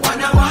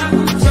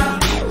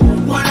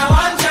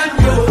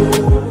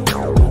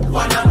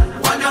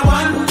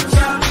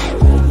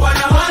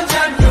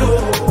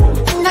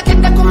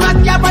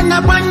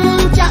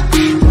banja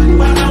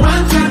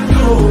wanawanja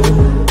nyo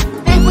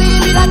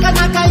Nekwiribira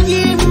kanaka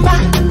yimba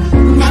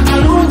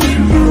Nakalungi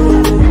nyo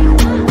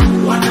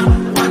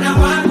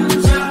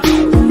Wanawanja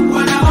nyo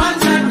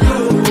Wanawanja nyo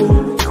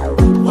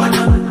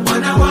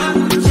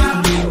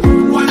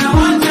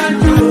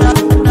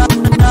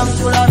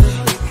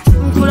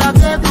Mkula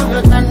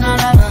keko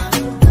tanarara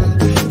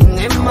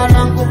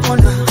Nemala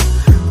nkupona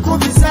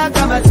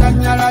Kubisaga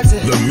batanyalaze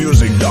The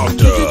Music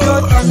Doctor.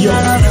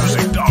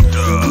 Music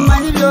Doctor.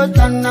 Mani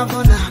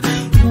byotanafuna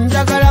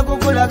njagala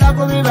kukulaga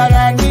ku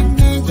bibala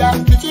ninja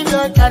kiki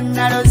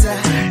byotanaloza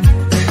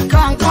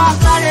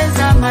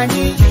kankakaleza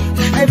mani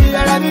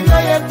ebirala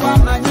bigoye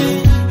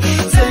kwamanyi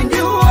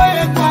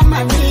sendiwoye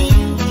kwamanyi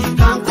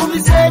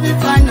kankubisa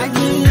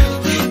ebifaananyi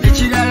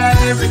ekirala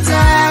every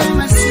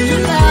time I see you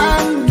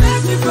down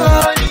me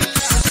body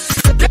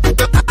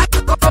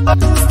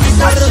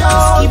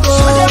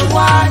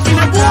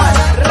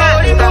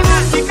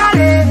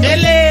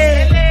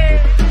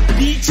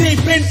DJ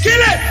Ben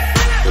kill it.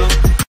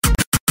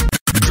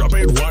 Drop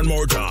it one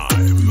more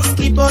time.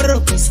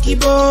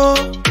 Skibo,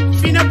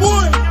 Fina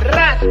boy,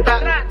 Rasta,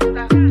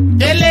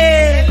 Dele,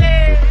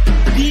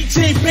 DJ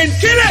Ben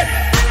kill it.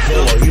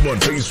 Follow him on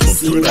Facebook,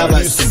 Twitter,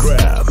 and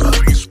Instagram.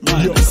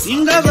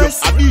 Singavas,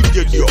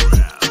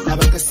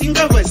 Nabaka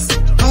Singavas,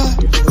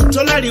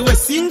 Tolari was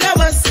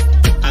Singavas,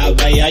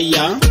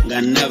 Abayaya,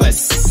 Ganavas,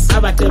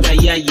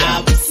 Abatebayaya,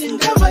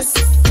 Singavas,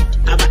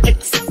 Aba ex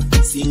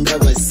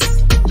Singavas.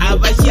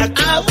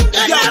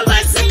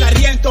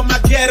 Cariento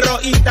maguero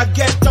ita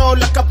ghetto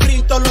la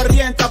caprinto lo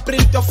riento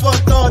printo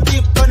foto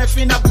deep on a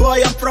fina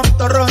boy I'm from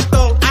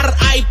Toronto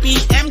R.I.P.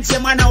 MJ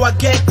mana wa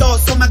ghetto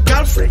so my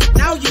girlfriend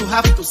now you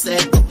have to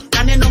settle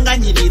kane nonga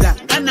nyirira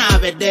kana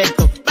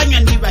abedeto banya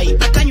ndibai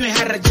bakanywe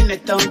harajine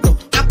tonto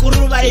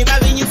akuruba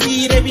ibabi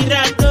nyisire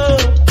birato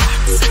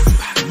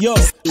yo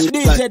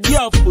DJ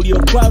Diof ulio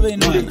kwawe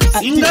ndi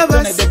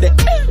Singavas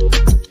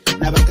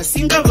nabaka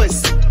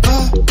Singavas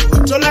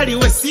tolari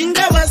we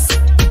Singavas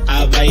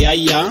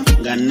Abayaya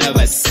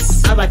ganavas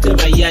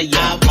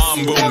abatebayaya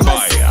Mambo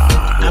Mbaya.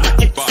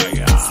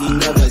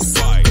 abasinga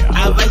basi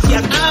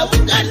abashaka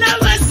ugana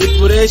basi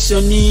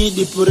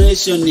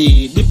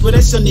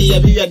depression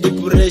yabiya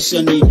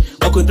depression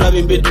okutwa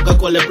bimbe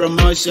tukakole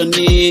promotion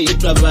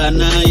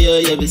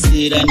itwabanayo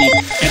yabisirani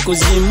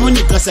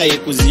ekuzimuni kasa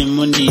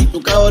ekuzimuni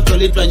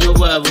tukawotolitwa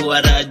nyobwavu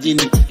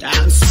warajini.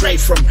 I'm straight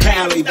from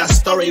Cali, that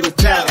story to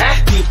tell.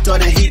 Deep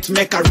on a hit,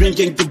 make a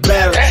ringing the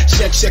bell.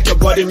 Shake your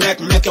body, make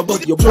your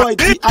body. Your boy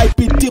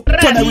VIP Tip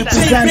Tony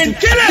representing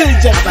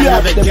DJ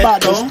Pierre, the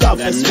baddest,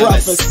 toughest,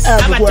 roughest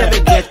everywhere.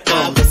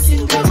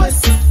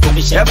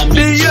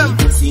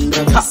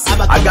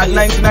 I got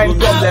 99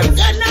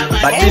 problems,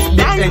 but this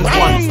big thing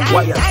one.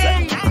 What you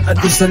say?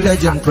 This a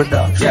legend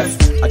production.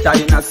 Yes, I tell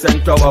you not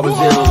sent over with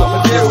zero.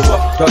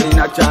 Tell you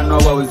not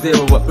channel over with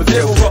zero.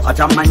 I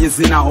tell man you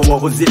see now over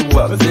with zero.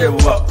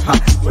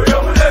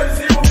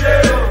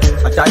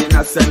 I tell you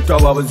not sent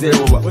over with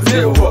zero.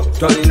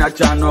 Tell you not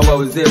channel over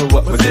with zero.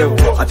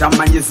 I tell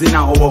man you see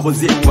now over with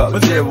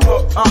zero.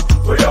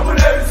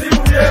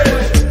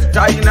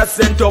 Taina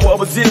center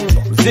over zero.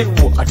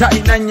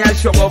 Taina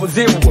nyasho over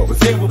zero.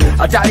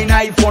 Taina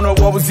iPhone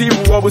over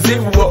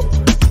zero.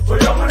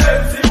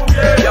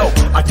 Yo,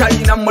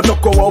 ataina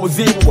motoko over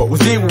zero.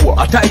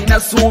 Ataina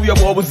subya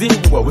over zero.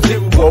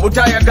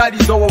 Utaya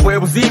gadi so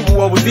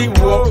over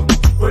zero.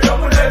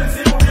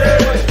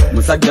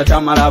 Musajja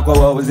tamara ko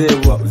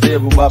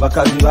wabuzebu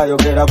babakazi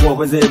bayogera ko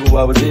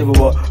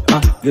wabuzebu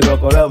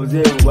girokola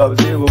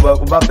wabuzebu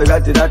bakubape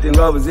gati nati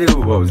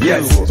ngabuzebu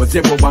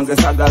wabuzebu bange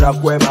sagala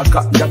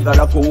kwebaka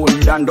njagala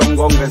kuwulira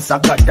ndongonge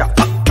sakata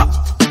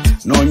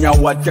nonya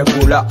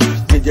wategula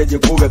nijeje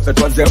kube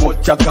petwaze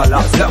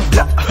muchakala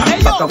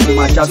baka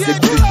kumacha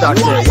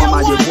sikistate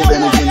wamaje kube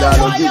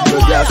nizindalo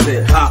jito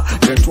jase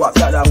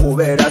twagala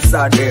kubera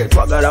sade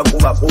twagala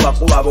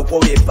kuba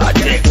bukobe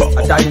pade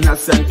ataina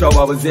sento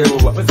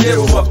wabuzebu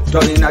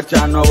tolina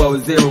chano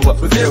wabuzebu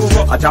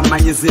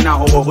atamanyizina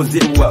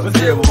wabuzebu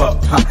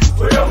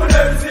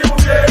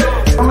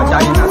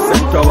ataina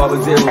sento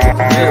wabuzebu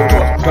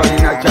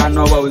tolina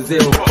chano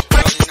wabuzebu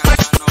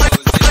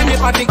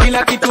Pati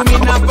kila kitu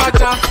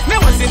minapata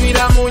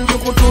Mewasimira munju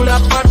kutula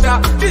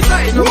pata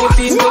Design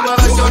mutindo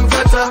version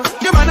kata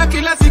Gemana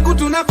kila siku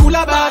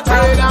tunakula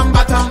bata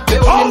Elambata,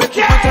 leo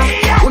nimekipata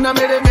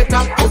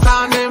Unameremeta,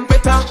 usane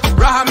mpeta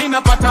Raha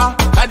minapata,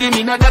 hadi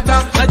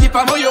minadata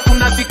Najipa moyo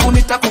kuna siku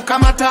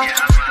nitakukamata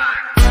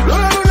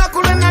Luna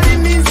kule na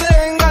dinize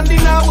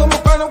Ngandina uwe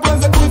mupano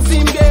kwanza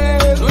kusimge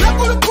Luna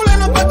kule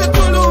na pate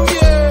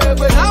tulumye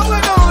Kwenawe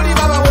nori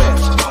baba we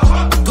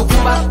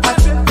Tukuba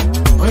pate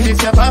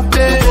Onisha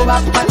pape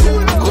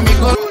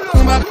Kumiko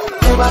Kuba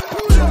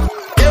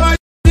Ewa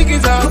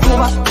nikiza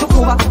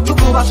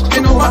Tukuba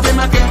Eno wape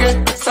makeke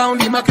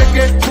Soundi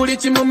makeke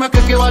Kulichimu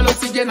makeke walo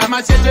sije na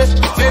machete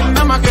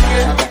Tena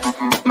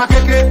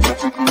makeke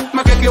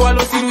Makeke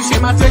walo sirushe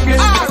mateke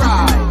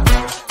Alright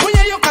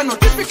Kunya yoka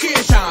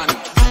notification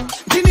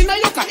Jini na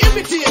yoka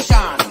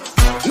invitation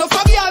No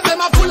fabia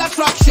them a full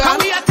attraction Can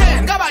we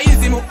attend Gaba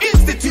easy mu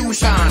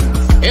institution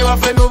Ewa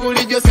feno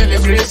bulijo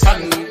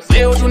celebration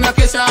Leo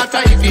tunakesha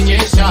hata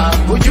ikinyesha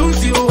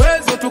Ujuzi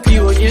uwezo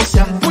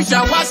tukionyesha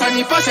Mushawasha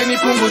nipashe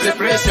nipunguze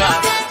pressure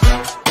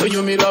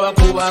Tunyumiro wa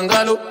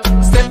kubangalo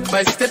Step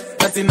by step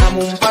kasina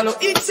mumpalo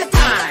It's a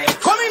time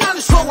Come in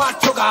and show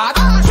what you got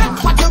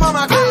Check what your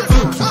mama gave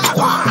you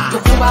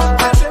Tukuba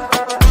pate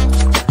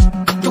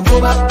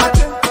Tukuba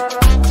pate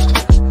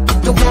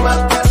Tukuba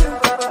pate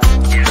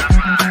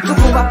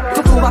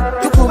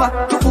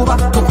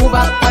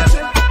Tukuba pate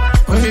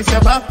Kumisha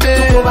pape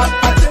Tukuba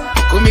pate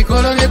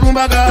Kumikolo ne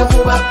kumbaga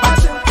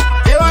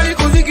Ewa ni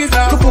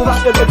kuzikiza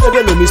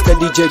Hello Mr.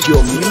 DJ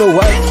Diop, you know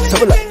why?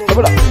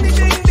 Tabula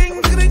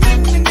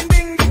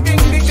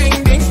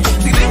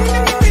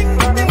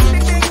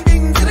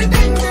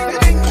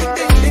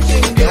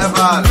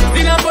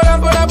Zina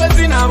bora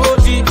bezina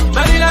boti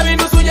Balina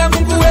bindu suja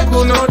mkuwe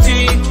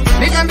kunoti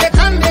Nikande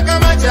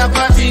kama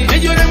chapati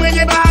Nijule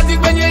mwenye bahati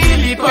kwenye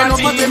hili pati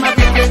Kenokote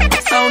makeke,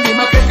 soundi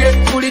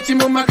makeke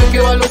Kulichimu makeke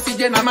walo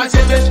sije na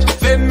machete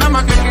Fena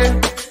makeke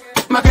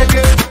Makeke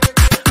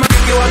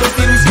walo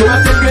sirisi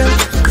makeke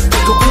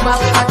Tukuba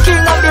a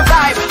king of the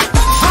vibe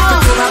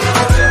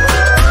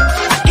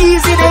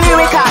Easy the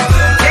lyrical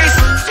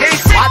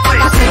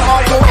Watakasi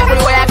moku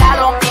everywhere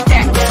galon pite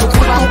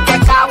Tukuba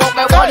ukeka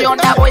wobe woli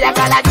onda boya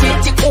gala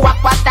chichi kuwa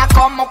kwata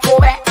komo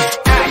kube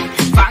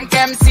Bank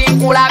MC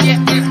kula bie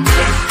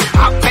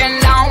Up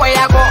and down where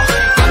I go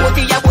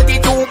Yabuti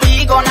too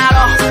big on a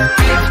low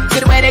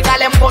Sirwere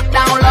galen put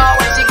down low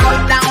When she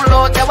got down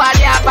low te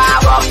wali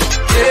ababo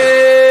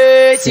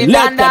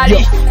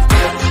Chidandari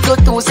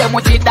Tutu se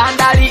mu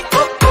chidandari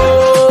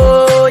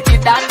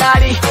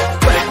Chidandari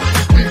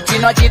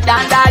Chino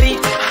chidandari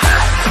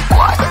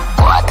Kwata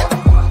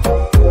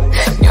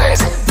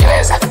Nyeweza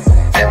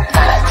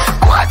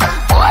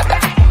Kwata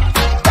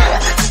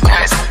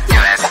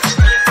Nyeweza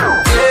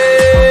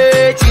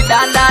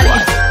Chidandari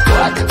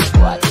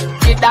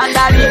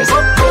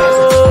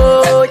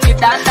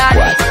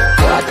Chidandari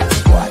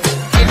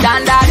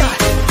Chidandari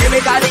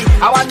Chemically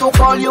I want to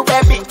call you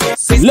baby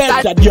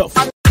Let that yo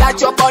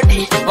Touch your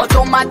body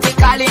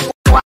automatically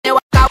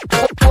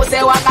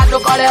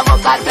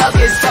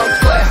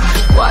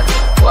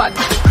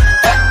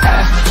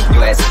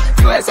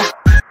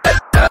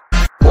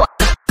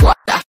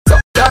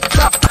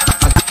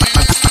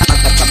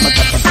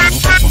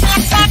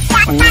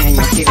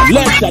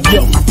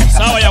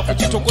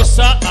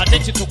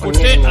adechi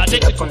tukute.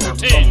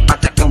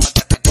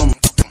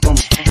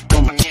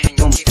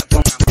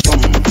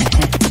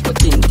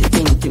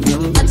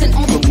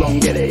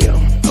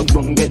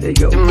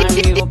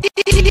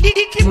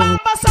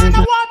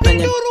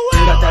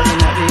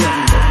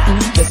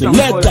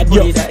 Select that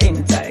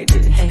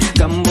yo.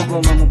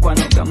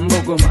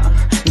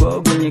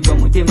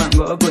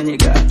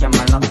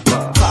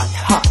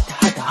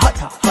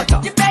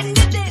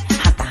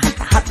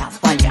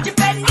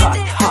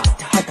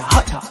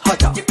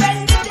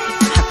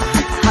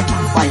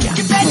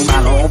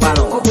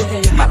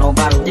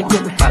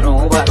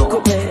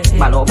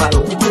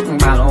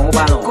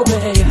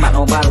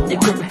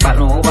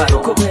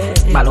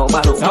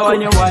 Now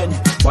when you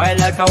wine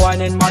like a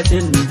whining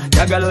machine,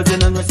 your girl is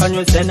in the sun,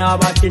 you send her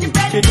back in.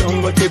 She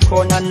don't go to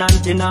corner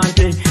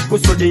 90.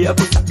 Kusudi ya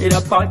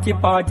kusakira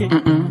party.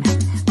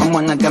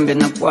 Omwana gambe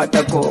na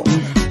kwatako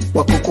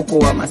wakukuku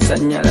wa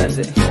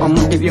masanyalaze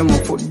wamudibye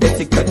mufudde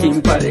sikati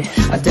mpale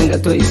atenga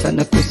toyisa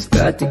na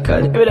kusikati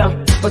kale era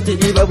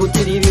otiriba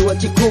butiribi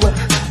wakikuba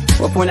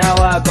wapuna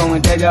wako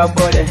mutega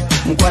pole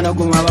mkwano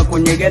guma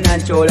bakunyege na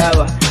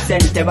ncholaba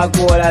sente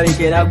bakuola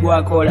bikera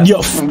gwakola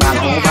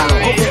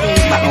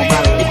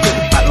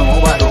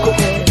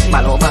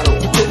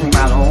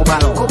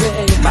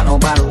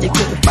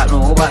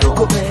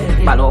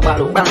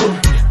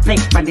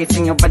Flick body,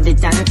 sing your body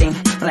chanting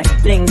like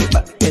fling it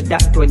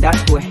back to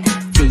that way.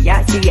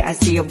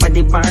 See your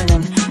body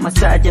burning,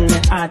 massaging me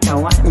out,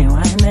 watch me.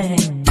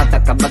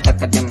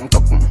 Bataka dem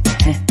kokum,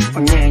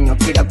 onyenyo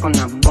kila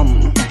kona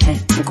bom,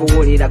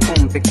 nkuwulira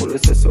kumpi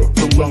kulususu,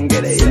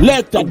 tugongere yo.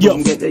 Let that yo.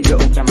 Tugongere yo,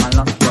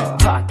 jamala.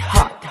 Hot.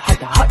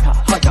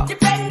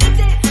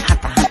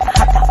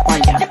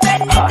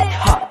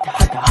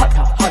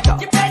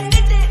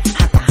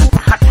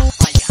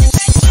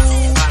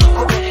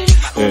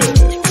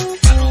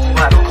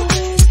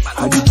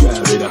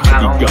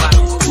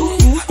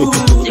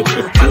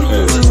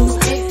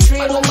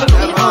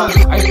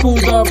 I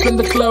pulled up in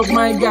the club,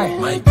 my guy.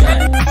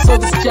 So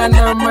this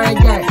channel, my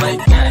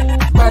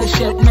guy. Body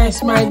shape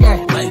nice, my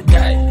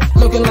guy.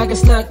 Looking like a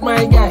snack,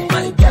 my guy.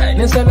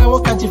 Then said I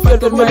walk out, you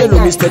felt it, my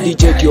guy. Mr.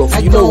 DJ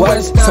Diof, you know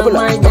what?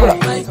 My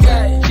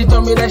guy. She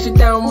told me that she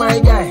down, my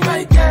guy.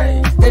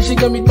 Then she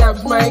gave me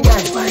dabs, my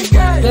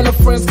guy. Then her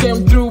friends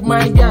came through,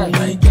 my guy.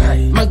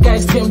 My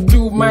guys came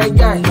through, my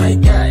guy.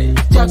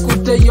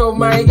 Jakute, yo,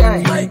 my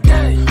guy.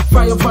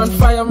 Fire upon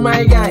fire,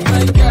 my guy.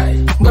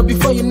 Now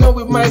before you know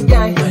it, my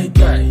guy.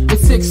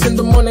 It's 6 in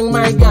the morning,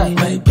 my guy.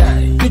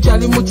 You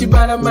jolly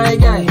muchibara, my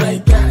guy.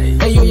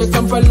 Hey yo, you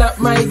come for lap,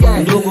 my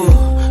guy.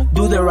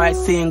 Do the right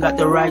thing at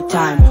the right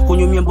time.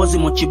 Kunyumye mbozi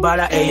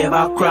muchibara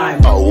eba crime.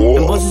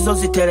 Mbozi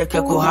zozi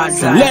tereke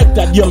kuhaza. Let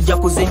that yo. Tuja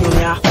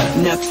kuzinyumya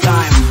next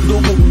time.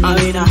 Ndugu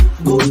alina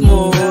good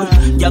mood.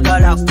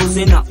 Jagala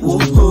kuzina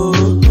uhu.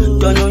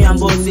 Tonyo ya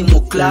mbozi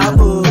mu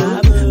club.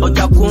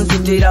 Oja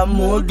kunzitira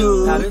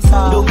mudu.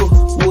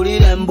 Ndugu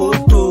ulile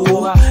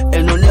mbutu.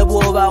 Eno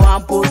nebwoba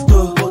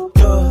wamputu.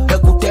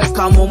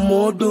 Ekuteka mu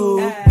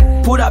mudu.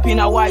 Put up in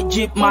a white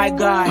jeep, my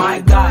guy.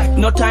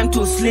 No time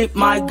to sleep,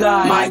 my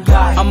guy.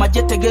 I'ma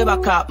jet to give a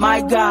cop,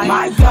 my guy.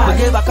 I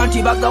gave a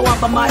country back the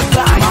wampa, my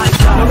guy.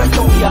 No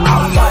retro here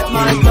outside,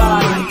 my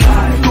guy.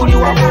 To the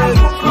world,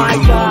 my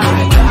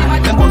guy.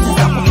 The bosses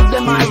are put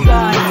them, my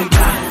guy.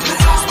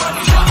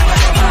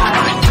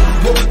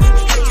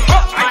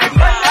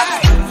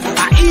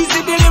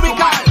 Easy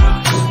lyrical,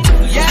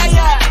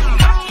 yeah.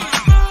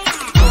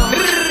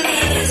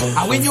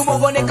 And when you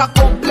move on, they can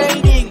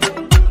complaining.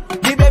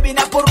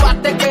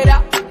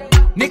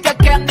 Nika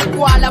kende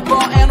kwala bo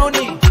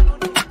enoni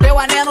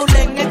Pewa nenu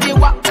lenge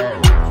jiwa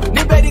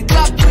Ni bedi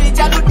club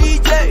tuija lu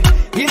DJ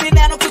Hini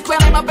nenu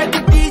kikwene mabeti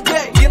DJ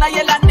Hina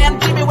yela nen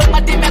kimi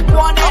wenga time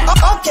kwane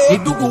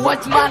Idugu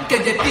watchman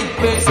keje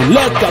tikpe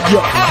Select that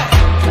yo.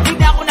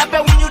 Hina unape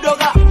winyu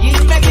doga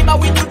Hini megi ma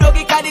winyu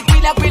dogi kadi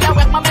kwila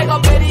Wenga mega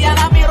bedi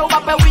anamiru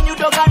mape winyu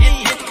doga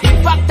ni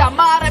In fact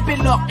amare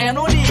pilok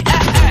enoni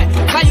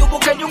Kayu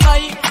buke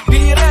nyungai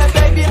Bire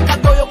baby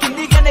katoyo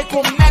kindigene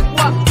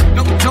kumekwa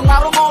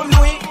Nungaro mo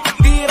lui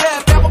Dire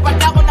pego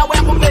pandago na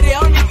weko beri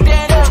oni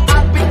tere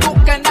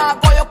Pituke na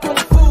boyo kung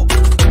fu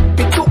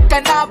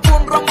Pituke na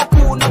bunro mo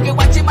ku Nogi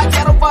wachi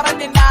machero para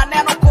ni na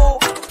neno ku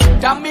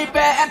Dami be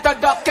enter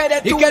dok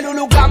kede tu Ike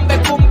lulu gambe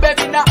kumbe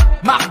bina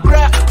Mak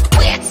break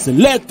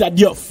Select that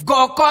yo.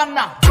 Go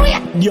kona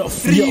Yo.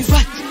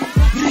 Rivat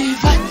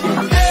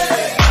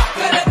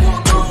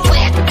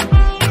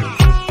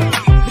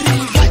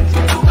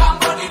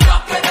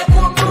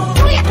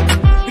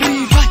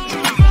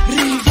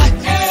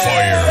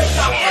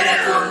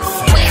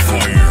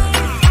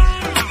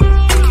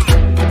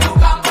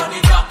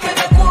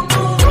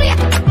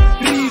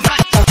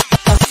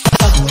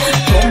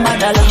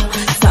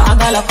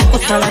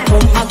Sala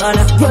con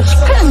agala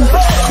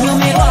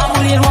Numero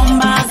amuli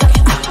rombaza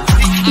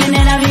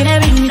Minena vire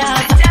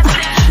vindaza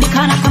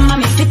Nikana kama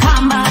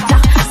misikambata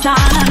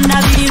Sana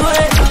na viwe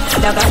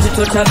Daga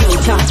zitota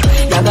vita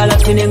Yagala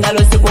tinengalo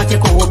sikwate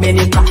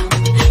kuhubenika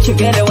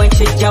Chigere when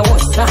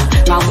chijawosa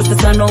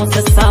Ngavusa no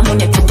sasamu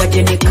netuga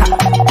jenika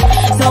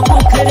So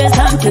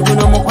kukereza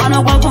ntiguno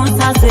mukwano gwa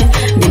gonsaze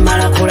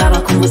Nimara kulaba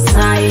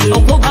kumusai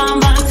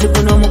Okugamba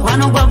ntiguno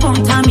mukwano gwa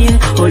gontamye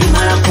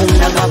Olimara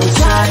kundaga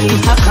buchai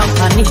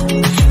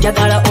Hakampani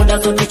Jagala oda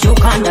zote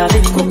chukandabe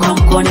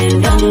Kukamkone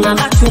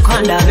ndanga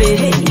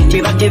Chukandabe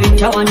Bibade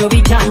bitawanyo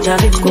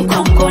bijanjabe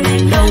Kukamkone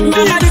ndanga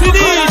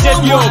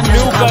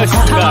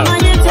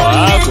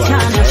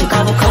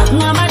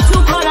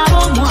Ngamachukola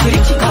bomwa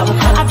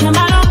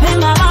Atembala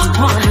penga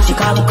bampwana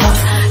Chikabuka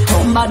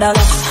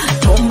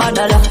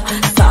Tombadala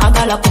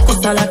Sagala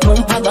kukusala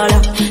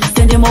tompagala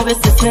Sende mobe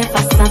sesefa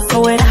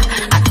sansowera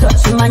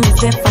Atochimanyi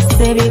sefa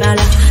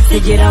sebibala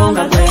Sejira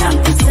onga gwe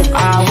yampise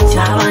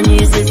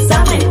Chabanyizi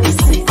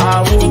sabepise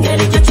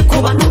Ingeri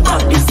jochikuba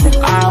nukabise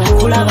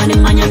Kulaba ni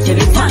manya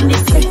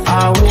tebitandise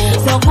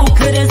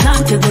Sokukereza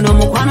ntiguno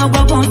mukwano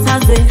gwa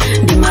gonsaze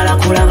Ndimala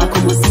kulaba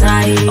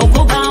kumusai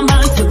Okugamba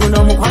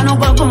ntiguno mukwano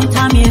gwa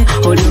gontamye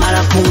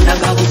Olimala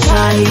kundaga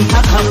buchai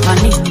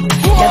Hakampani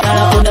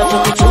Yagala oda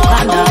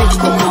kukuchukandabe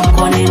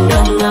Kukamkone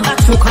ndonga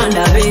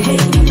Bachukandabe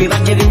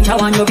Bibade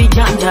bitawanyo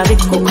bijanjabe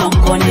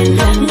Kukamkone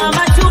ndonga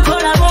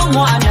Bachukola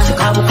bomwana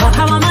Chikabuka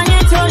Kamamanye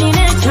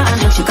toline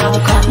chana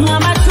Chikabuka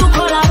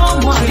Ngamachukola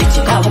bomwana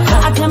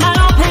Chikabuka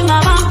Atembala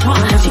penga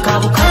bampwana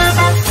Chikabuka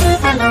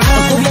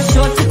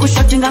Kubishoti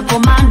kushotinga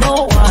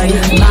komando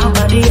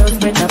Nobody else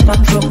better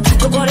patrol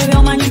Tukore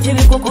byomanyi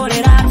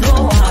tibikukolera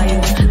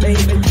Baby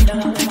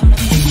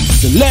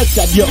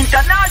Selected yo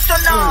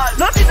International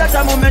Nothing that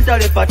a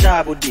momentary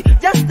patabudi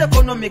Just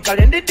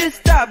economically and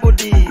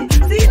disturbudi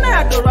Sina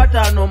ya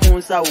dorata no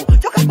munsao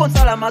Choka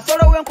konsala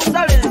masolo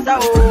wenkusale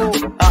nsao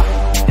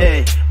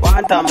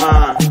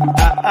wantama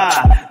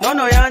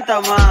Nono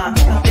yantama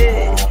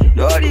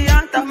Lori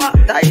yantama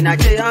Taina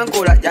che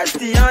yankola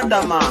Just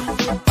yantama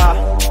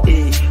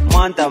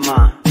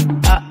Wantama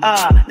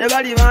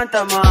Nebali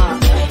wantama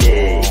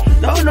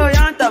Nono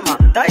yantama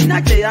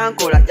Taina che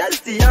yankola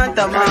Just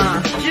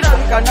yantama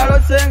Kirabika nalo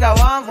senga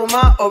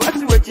wanvuma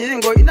Obasiwe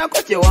chiringo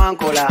inako che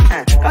wankola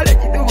Kale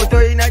chidugu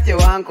to ina che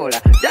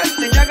wankola Just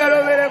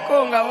njagalo vere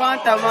konga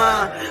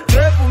wantama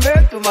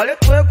Twefumbe tumale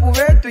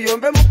twekube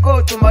tuyombe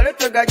muko tumale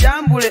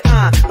twegajambule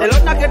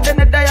Elona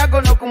kedene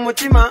dayagono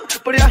kumutima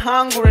Pulira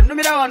hangure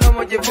numira wano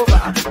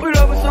mojivuba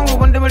Pulira obusungu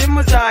bunde muli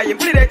musayi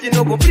Pulira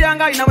ekinugu pulira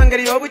nga ina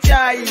wengeri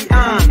yobuchayi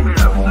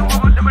Pulira obusungu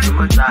bunde muli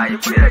musayi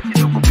Pulira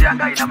ekinugu pulira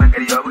nga ina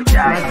wengeri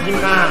yobuchayi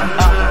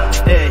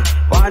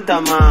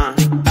Wantama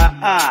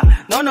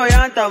Nono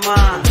yantama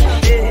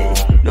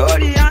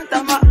Lori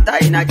yantama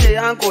Taina che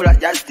yankola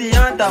Just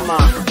yantama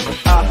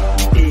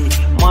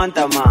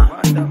Wantama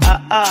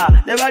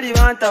Nebali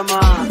wantama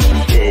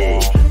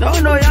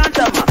Nono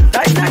yantama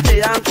Taina che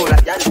yankola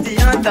Just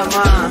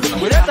yantama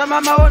Muleta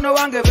mama wono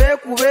wange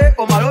bekube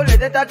Omalole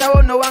de tata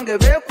wono wange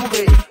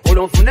bekube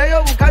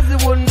Olonfuneyo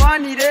bukazi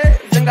wonwanire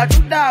Zenga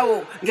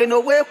tudawo Ngeno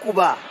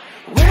wekuba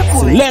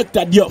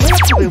Selected yo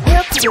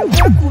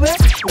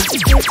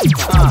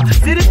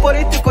Siri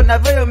politiko na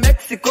veyo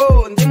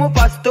Mexico Ndimu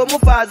pasto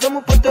mufazo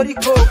mu Puerto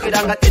Rico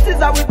Kiranga this is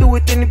how we do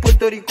it in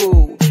Puerto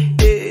Rico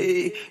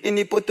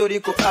in Puerto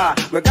Rico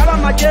Wegaba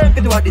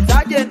majenki tuwa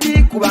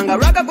disagenti Kubanga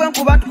raga kwen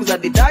kubatu kuza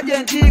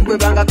detergenti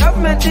Kwebanga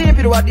government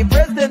piruwa di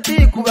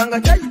presidenti Kubanga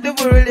judge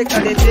devurele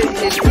kalete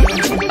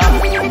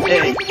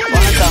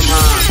Wantama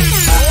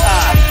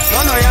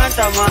Nono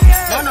yantama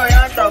Nono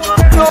yantama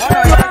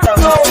Nono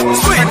yantama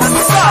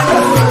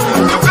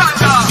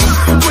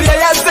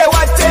Kuleyase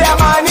wache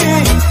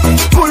yamani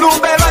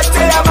Kulumbe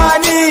wache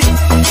yamani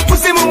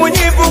Musimu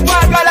munyivu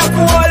kwagala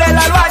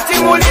kuolela lwachi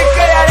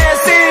mulike ya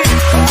lesi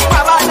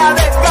Abana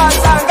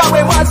bekasa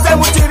ngawe mwase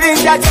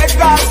muchirinja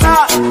chekasa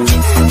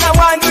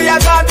Na wandu ya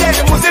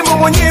gambe musimu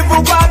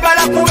munyivu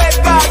kwagala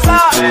kuwekasa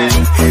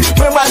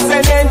Mwe mwase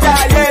nenja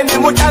yene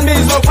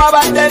mutamizo kwa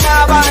bande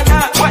na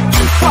bana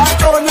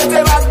Watonye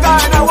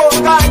tebagana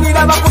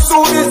wokanyira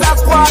bakusubiza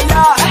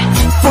kwaya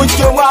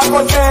Mucho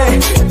mwakoze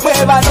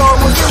Mwebano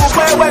musimu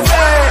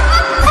kweweze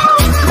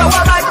Na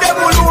wabande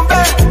mulumbe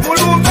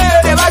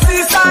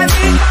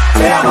Tebazisani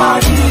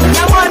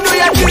Na wandu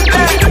ya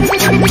kimbe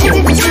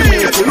Musimu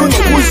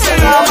kuse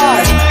na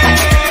amani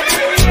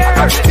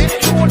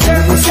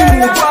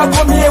Musimu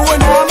kwako miewe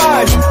na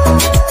amani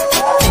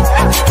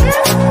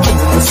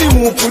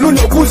Musimu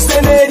kuluno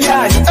kuse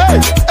neriani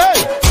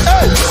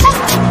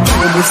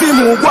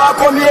Musimu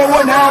kwako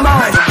miewe na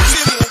amani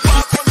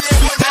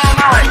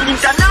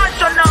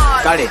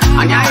Kale,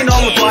 anyayi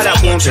no mutwala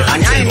kumpe,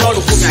 anyayi no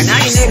lukumi,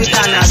 anyayi ne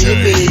bitana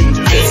bipe.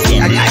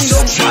 Anyayi no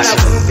mutwala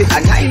kumpe,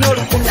 anyayi no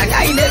lukumi,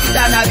 anyayi ne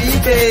bitana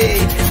bipe.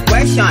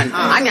 Question,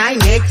 anyayi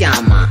ne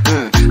chama,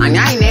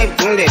 anyayi ne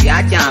bitunde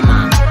bya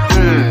chama.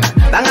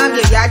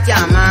 Bangambye bya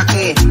chama,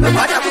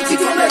 wekwata ku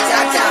kitunde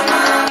kya chama.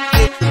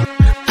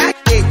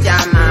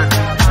 Chama,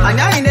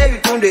 anyayi ne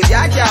bitunde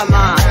bya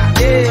chama.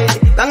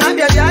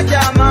 Bangambye bya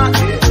chama,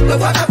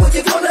 wekwata ku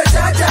kitunde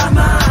kya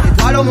chama.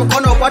 Twala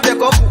mukono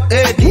kwateko ku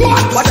edi,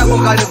 kwatako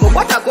kaleko,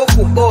 kwatako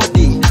ku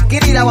body.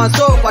 Kirira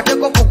wanso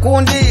kwateko ku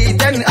kundi,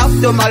 then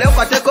after male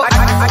kwateko.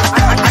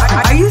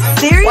 Are you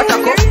serious?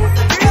 Kwatako.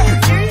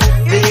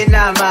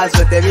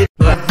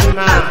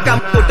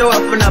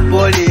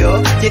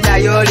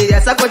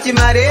 ki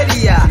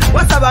malaria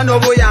wasaba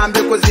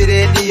n'obuyambe ku zi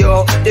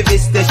radio TV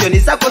station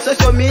zako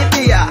social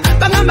media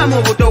bangamba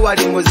mu buto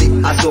wali muzi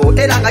aso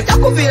era nga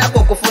kyakuviirako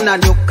okufuna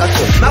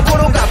nyukaso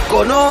makulu ga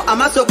kkono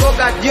amaso go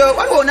gadyo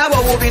waliwo nabo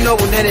obubi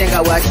n'obunene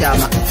nga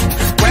bwakyama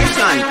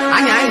question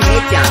ani ayina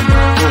ekyama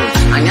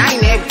ani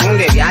ayina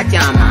ebitundu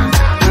ebyakyama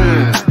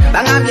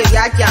bangambye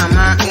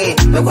ebyakyama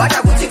bekwata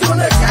ku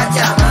kitundu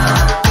ekyakyama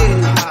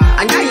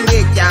ani ayina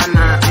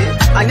ekyama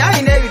ani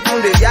ayina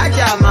ebitundu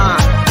ebyakyama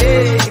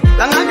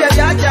bangambye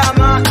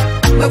ebyakyama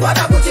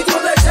bekwata ku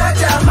kitundu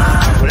ekyakyama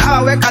olaba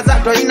wekaza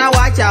toyina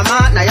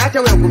wakyama naye ate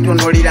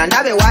wekutunulira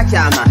ndabe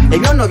wakyama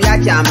ebyono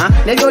byakyama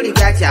nebyoli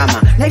byakyama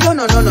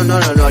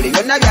nebyonononononooli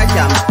byonna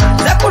byakyama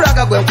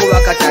zekulwaga gwenkuba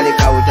katale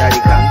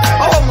kawutalika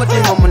owo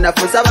omutima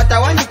omunafusa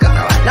batawanyika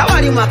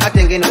nawalimu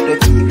akatengeno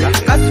tokiika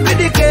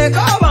kasipidike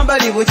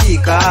kawabambali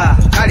bukiika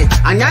kale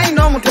ani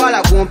ayina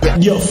omutwala kumpe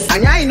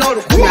ani ayina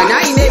olukumi ani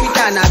ayina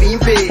ebitaana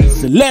bimpe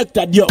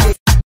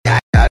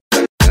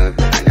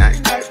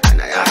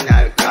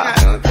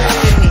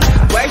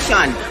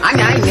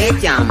ani ayina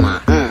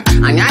ekyama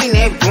ani ayina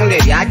ebitundu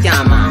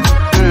ebyakyama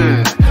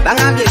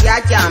bangambye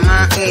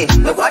ebyakyama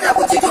bekwata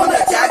ku kitundu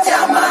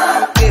ekyakyama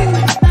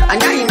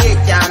ani ayina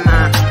ekyama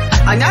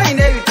ani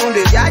ayina ebitundu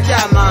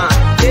ebyakyama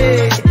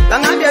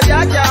bangambye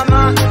ebyakyama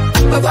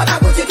bekwata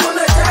ku kitundu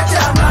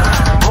ekyakyama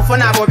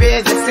ofuna abo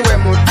benze siwe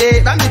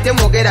mudde bambite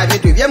mwogera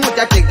bintu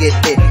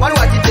byemutategedde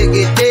waliwo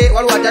akitegedde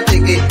waliwo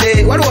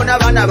atategedde waliwo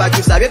n'abaana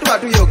bakyusa bye tuba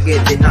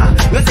tuyogedde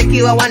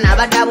yosikiwa wana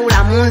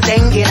badabula munze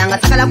ngera nga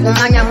sakala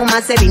kumanya mu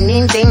mase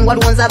bininze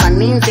waliwo nza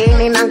baninze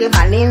nenange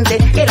baninze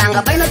era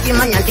nga balina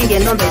kimanya nti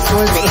ng'ennombe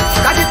esunze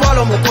kati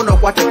twala omukono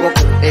kwateko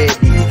ku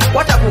edi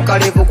kwata ku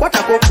kalevu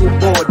kwatako ku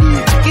bodi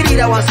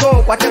kirira wansi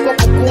kwateko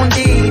ku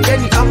kundi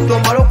then after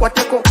malo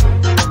kwateko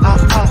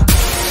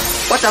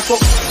kwatako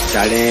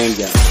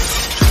chalenja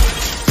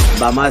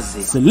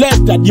bamazi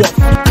selecta dio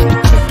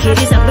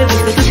kiriza baby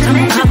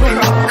kama kabo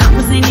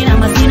kamuzinira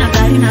mazina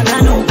gari na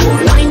gano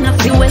wine up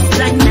the west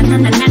line na na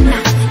na na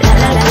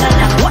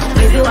la what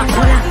baby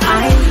wakola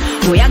ai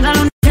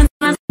oyagala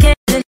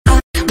ntenazikete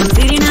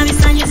muziri na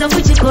bisanyizo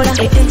kuchikola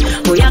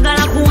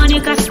oyagala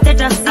kuwanika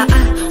status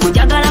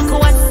oyagala ku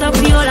WhatsApp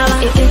yolaba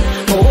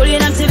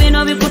owulira nti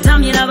bino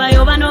bikutamira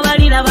bayo bano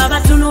balira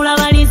babatunula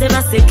balinze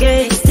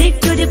baseke stick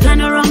to the plan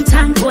wrong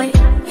time boy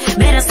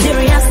better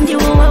serious ndi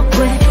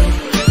wokwe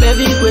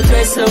baby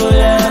kwe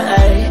sola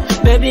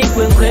baby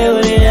kwe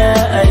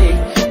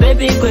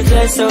baby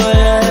kwe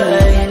sola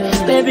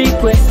baby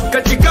kwe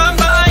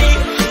katikamba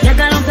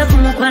yagala mpe ku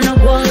mukwano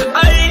gwo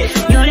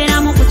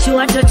nyolera mu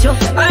kukiwa chocho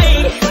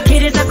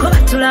kiriza ko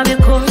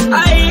batulabeko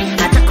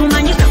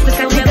atakumanyika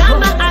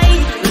kwekatagamba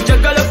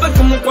njagala mpe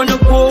ku mukwano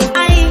gwo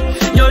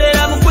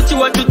nyolera mu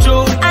kukiwa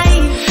chocho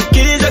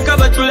kiriza ko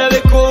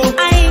batulabeko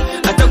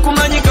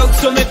atakumanyika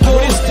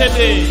kusomeko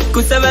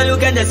kusaba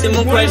Uganda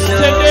simukwano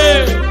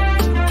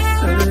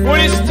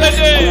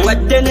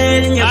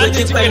Wateneri nyako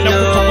chipano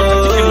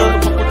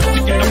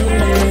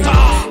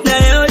Na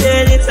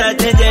yodeli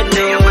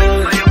tatejeno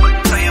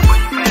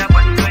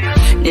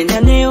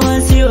Nindani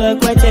wansi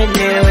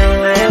wakwateno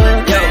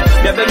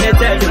Bebe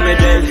meteli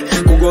medeli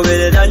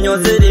Kugobele danyo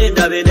ziri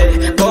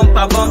davide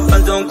Kompa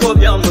nzonko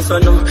bya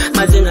musono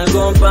Mazina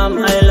gompa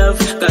my love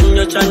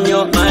Kanyo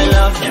chanyo my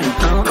love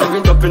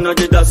Kaki topi no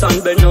jida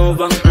san bend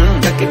over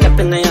Kaki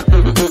kapi na ya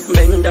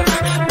benda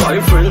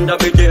Boyfriend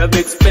of it, a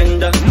big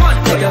spender.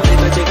 Jigga,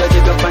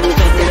 funny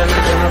bender.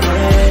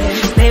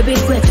 Baby,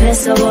 quit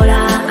sola.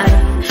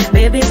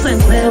 Baby, quit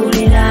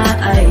ulira.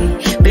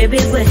 Baby,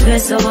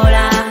 quit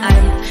sola.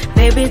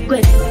 Baby,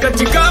 quit.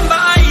 Katikamba,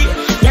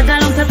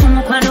 yagala mpe ku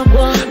mukwano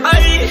gwo.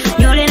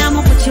 Nyolera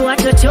mu kukiwa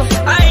chocho.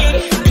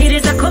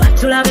 Kiriza ko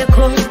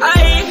batulabeko.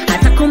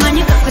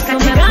 Atakumanyika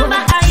kwekatagamba.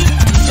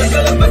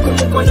 Yagala mpe ku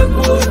mukwano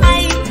gwo.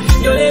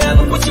 Nyolera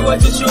mu kukiwa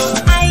chocho.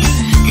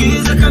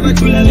 Kiriza ko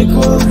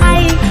batulabeko.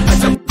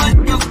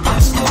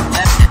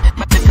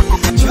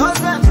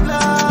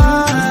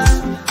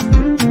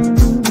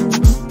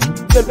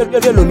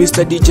 Hello,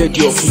 Mr. DJ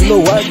Diof. You know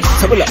what?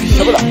 Tabula.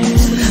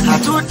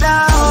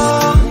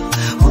 Hatutao,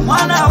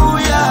 omwana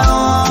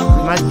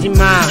uyao.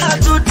 Mazima.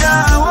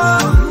 Hatutao,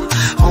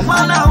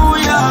 omwana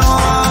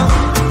uyao.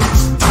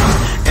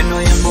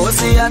 Eno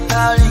yembozi ya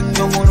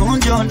talingo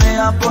mulungi one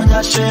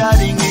yaponya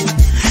sharingi.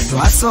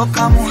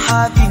 Twasoka mu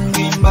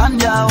hugging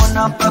mbanja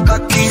ona mpaka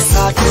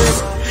kisate.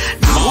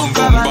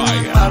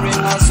 Namugabani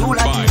arena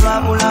zula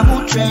kibabula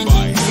mu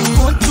training.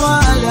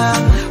 Kuntwala,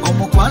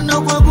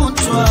 omukwano gwo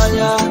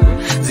kuntwala.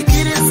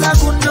 Zikiriza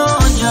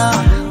kunonya,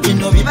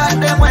 bino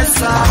bibadde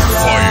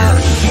mwesala.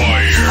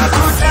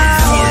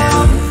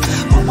 Hatutao,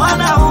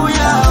 omwana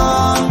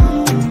uyao.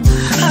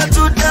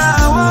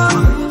 Hatutao,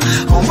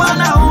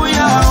 omwana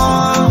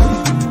uyao.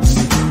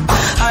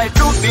 I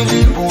do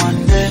believe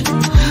one day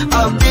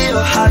I'll be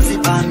your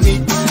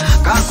husband.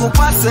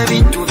 Kakupase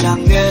bintu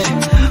byange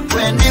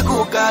kwendi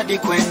kugadi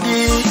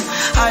kwendi.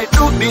 I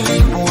do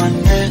believe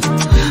one day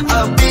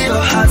I'll be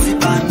your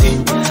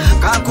husband.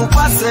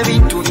 Kakupase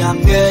bintu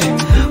byange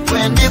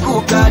kwendi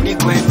kugadi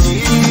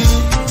kwendi.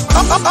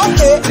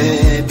 Okay.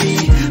 Baby,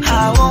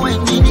 awo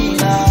wenyini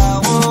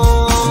awo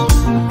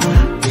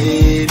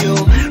ebyo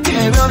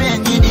ebyo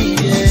byenyini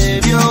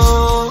ebyo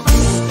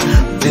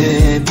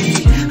baby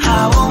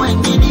awo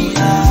wenyini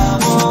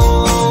awo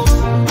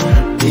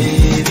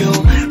ebyo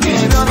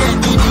ebyo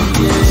byenyini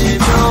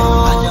ebyo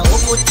anya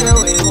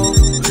wokutewewo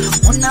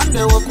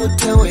munange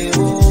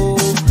wokutewewo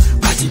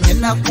kati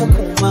ngenda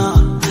kukuma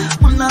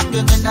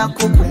munange ngenda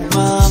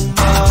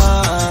kukumamba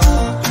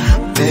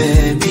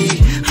baby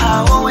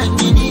awo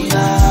wenyini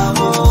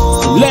awo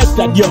Let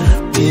that yo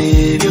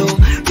ebyo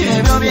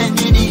ebyo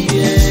byenyini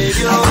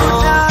ebyo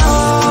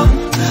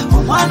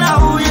omwana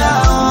uya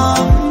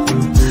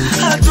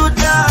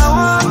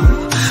atutawo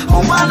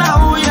omwana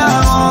uya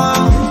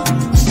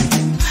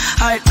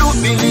I do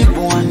believe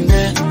one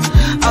day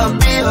I'll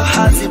be your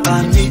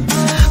husband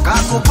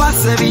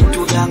kakupase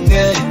vitu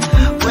vyange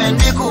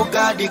kwendi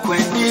kugadi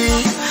kwendi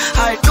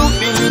I do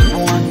believe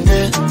one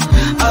day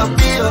I'll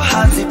be your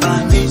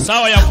husband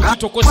sawa ya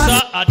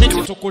kutokosa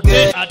atete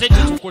tukote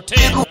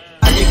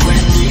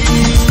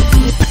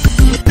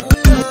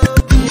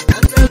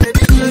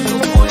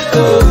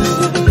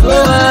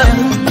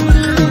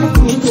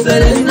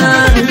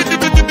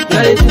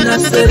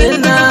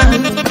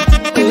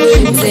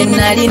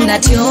Zenali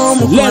natyo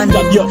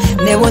mukwano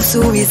ne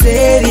bosuubiza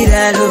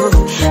ebiralo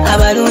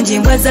abalungi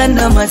mbwaza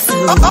n'amaso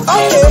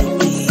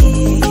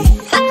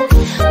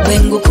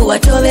wengukuwa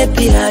tobe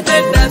pirata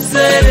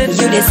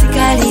Jude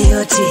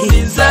Sikariyoti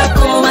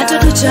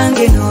omatoto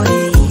change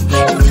noli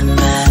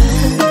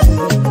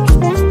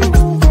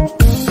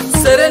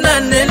Serena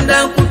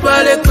nenda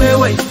nkutwale kwe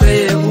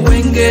waife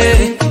uwenge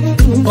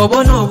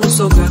obona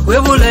obusoga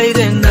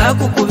kwebulaire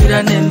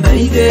ndakukubira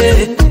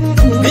nembaire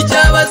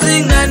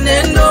bichabazinga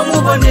nendo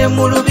mubone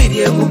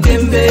mulubirye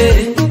kugembe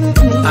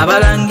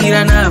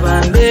abalangira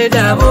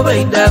n'abambeda abo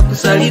baida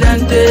kusalira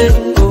nte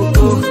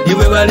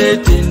iwe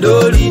balete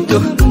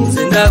ndolito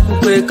senda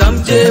kukweka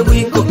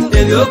mchebwiko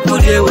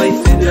ebyokulye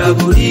waife bya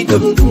bulido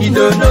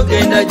idono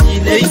genda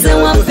jine ise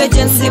waffe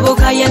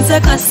jensibuka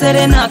yenseka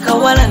Serena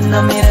akawala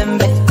na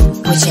mirembe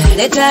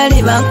mukyaleta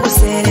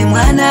libankusere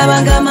mwana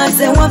abanga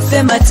maze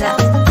waffe mata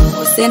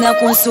osena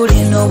kunsula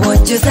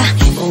enobojjuza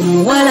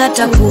omuwala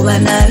takuba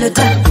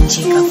nalota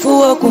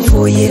kikafuwa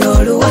okufuuyira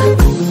oluwa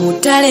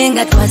mutale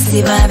nga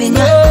twasiba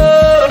binywa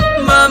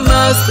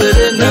Mama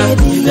Serena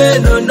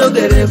neno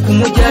nogere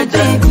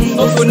kumujaja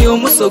ofuni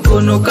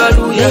omusogono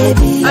kaluya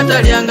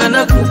atalyanga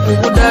na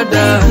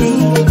kukubudada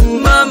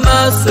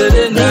Mama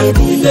Serena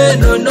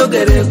neno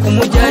nogere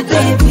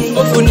kumujaja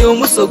ofuni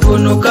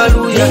omusogono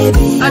kaluya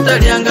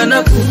atalyanga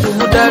na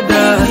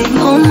kukubudada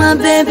Oh my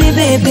baby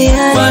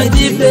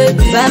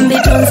bambi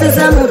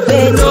tonzeza mu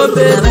bedi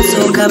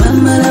abasooka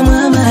bamalamu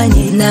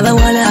amaanyi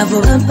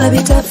n'abawalavu bampa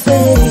bitaffe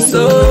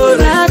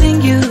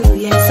loving you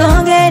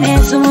ensonga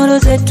n'ensumulu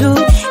zettu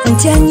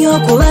ntya nnyo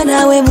okuba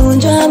naawe mu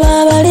nju abo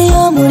abaliyo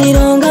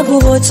omuliro nga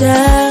gubokya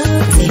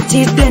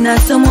ntidde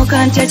nasomoka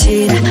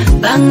ntyakira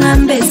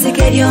baŋŋamba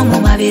essike ly'omu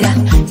mabira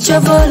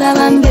kyova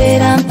olaba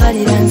mbeera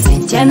mpalira nze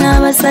ntya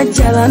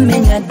n'abasajja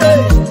bammenya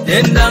ddala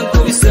enda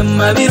nkubise mu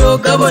mabiro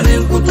gabone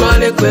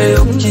nkutwale kweyo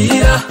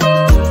kukiira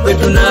bwe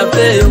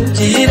tunaaveeyo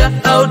kukiira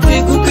awo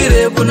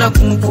twigukire buna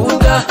ku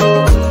mpuuta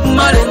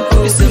male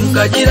nkubise mu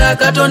kagira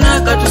katona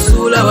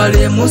katusuula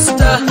wale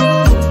musita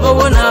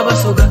obona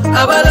abasoga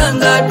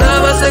abalangata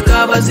abaseka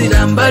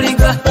abazira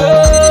mbaliga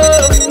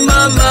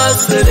Mama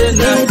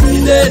Serena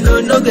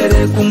neno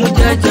nogere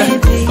kumujaja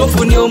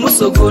ofuni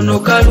omusogono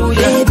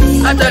kaluya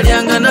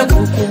atalyanga na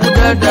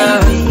kukubudada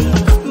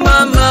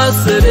Mama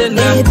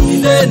Serena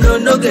neno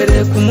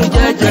nogere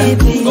kumujaja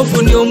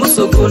ofuni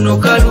omusogono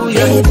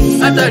kaluya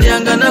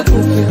atalyanga na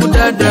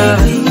kukubudada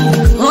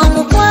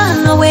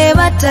omukwano we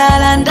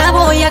batala ndaba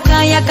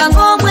oyakayaka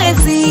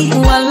ng'omwezi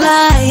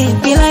wallahi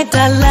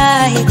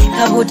bilaitalahi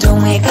kabuto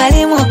mwe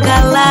kalimu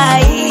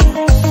kalayi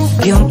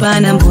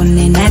byompaana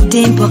mbone na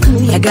dimpo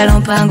yagala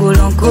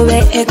mpangula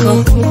nkube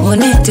eko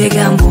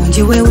onetega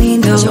mbungi we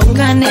windo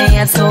kyokka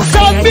neyasooka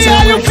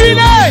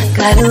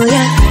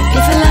kaluya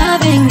if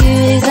loving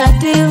you is a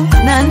deal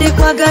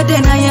nandikwagadde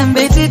naye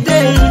mbitidde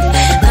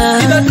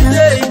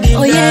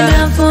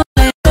oyenda nfuna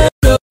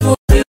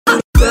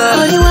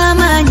oli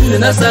w'amaanyi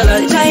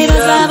zitayiro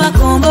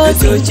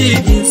z'abakombozi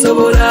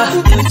nsobola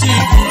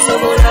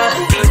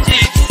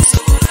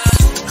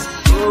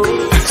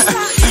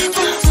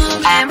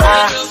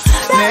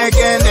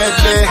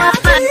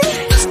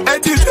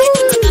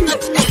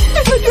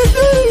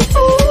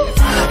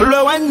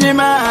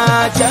Lwanyima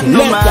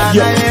chanuma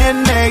na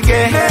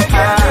nege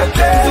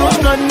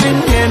Zuno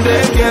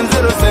ninyendege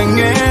nzuru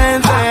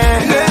sengenze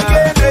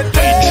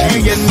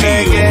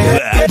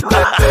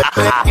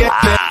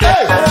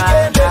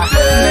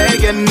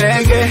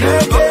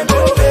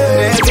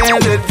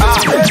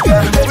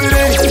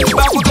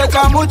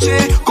bakuteka muchi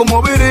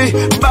kumubiri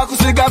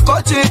bakusiga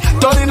kochi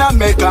torina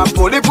makeup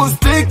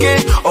lipstick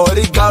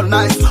oli girl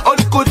nice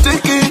oli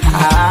kutiki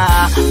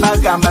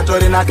bagamba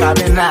torina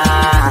kabina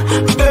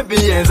baby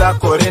yenza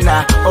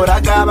korina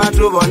oraga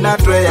abantu bonna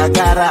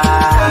tweyagala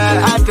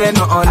ate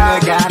no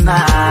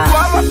onegana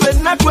waba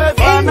fenna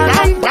twefana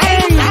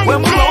we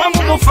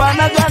mulo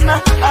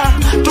mufanagana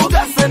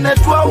tugase ne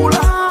twawula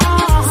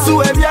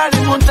suwe byali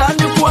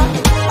muntandikwa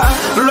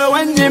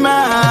lwewenyima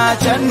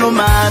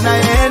kyanuma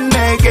naye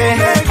nnege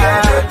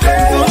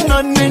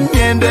nzuno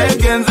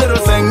ninyendege nzero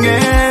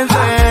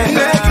sengeze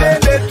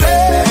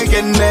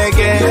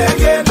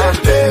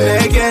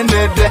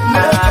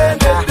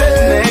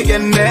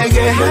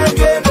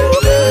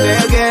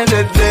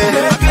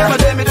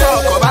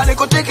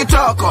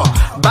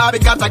Babi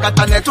gata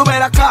gata ne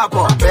tumera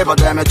capo. People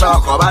dem me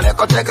talk, bale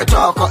go take a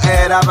talk.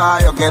 Era va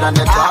yo get on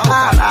the talk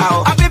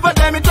now. People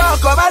dem me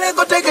talk, bale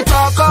go take a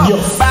talk.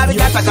 Babi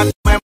gata gata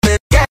me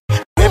get.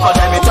 People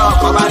dem me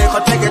talk, bale go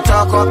take a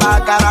talk.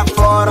 Bagara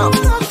foro.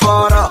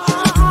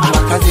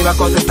 Abakazi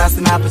bakoze sta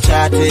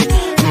Snapchat.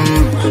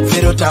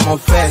 Zero tamo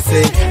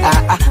face.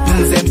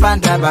 Nze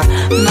bandaba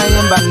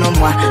nayemba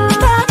nomwa.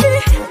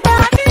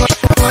 Babi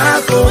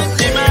wako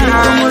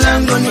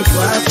mulango ni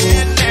kwako.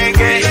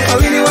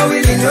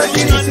 Wawili ndo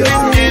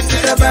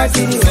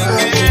tabakini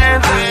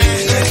wako.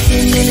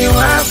 Nini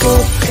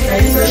wako na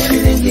hizo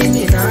shilingi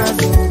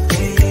ninazo.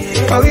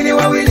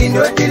 Wawili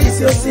ndo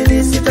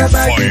silisi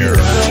tabakini wako.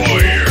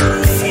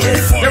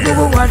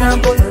 Nabubu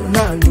wadambono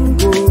na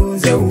lungo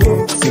nze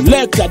uo.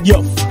 Selecta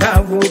yo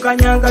Nabu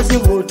kanyanga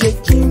zivote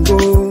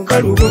kingo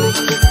kalugo.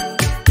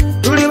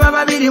 Tuli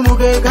bababili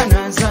mugeka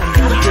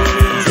nansana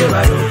nze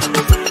balo.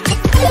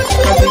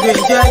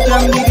 Kapige jaja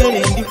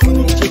mnigere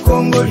ndifuni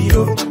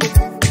chikongoliro.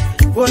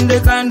 Bonde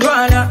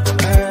kandwala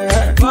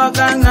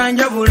wakanga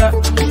njabula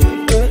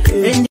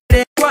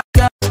enjere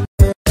kwata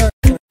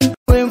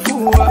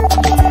wenfuwa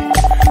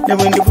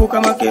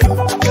nebwendifuka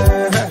makero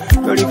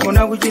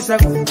tolifuna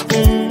kuchisaku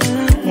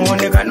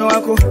muonekano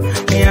wako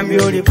niambi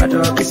ulipata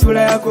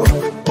wakisula yako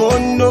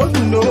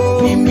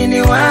no mimi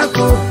ni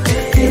wako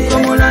niko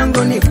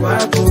mulango ni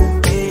kwako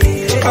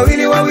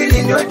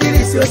wawili ndo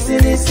tilisio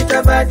silisi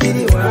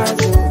tabadili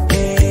wazo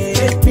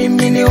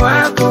mimi ni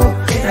wako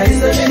na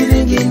hizo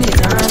shilingi ni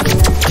nazo.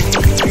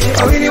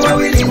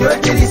 Wawili ndo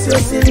tilisio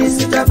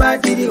silisi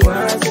tabadili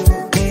wazo.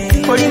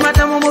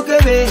 Olimata mu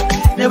mukebe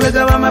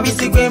nebwega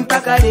bamabisi gwe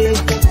mpakale.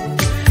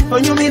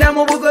 Onyumira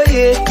mu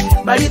bugoye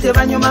balite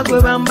banyuma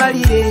gwe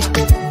bambalire.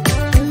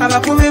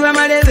 Abakubi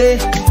bamalebe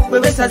bwe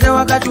besaza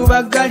wakati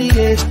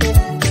baggalire.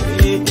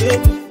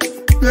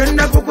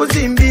 Genda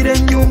kukuzimbira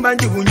ennyumba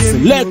njibunye.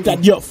 Selecta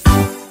yo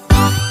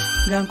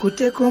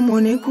Lankuteko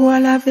mone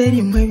kuwala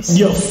veri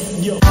mwebisi. Yo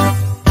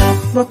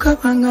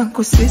Bokabanga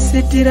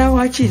nkusisitira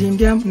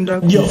wakirindya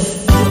mundago.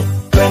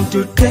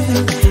 Twentute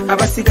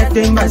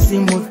abasigadde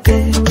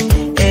mbazimute.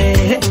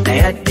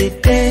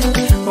 Nayadite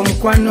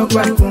omukwano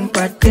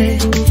gwakumpate.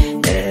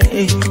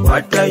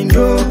 What I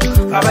know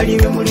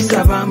abaliwe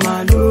mulisa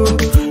bamalo.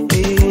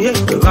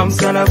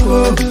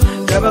 Bamusalako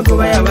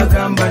gabagoba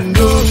yabagamba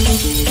ndo.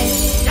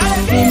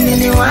 Mimi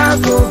ni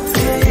wako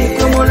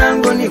niko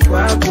mulango ni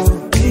kwako.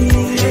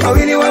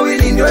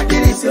 Wawili ndo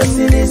tilisio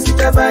silisi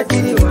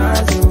tabadili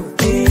wazo.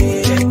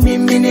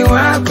 Mimi ni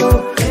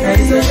wako na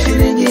hizo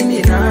shilingi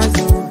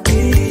ninazo.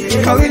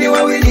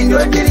 Wawili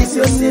ndo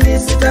tilisio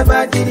silisi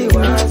tabadili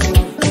wazo.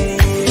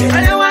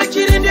 Ale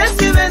wakiri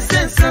ndesibe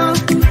senso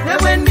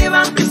nebwendi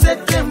bampise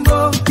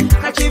tembo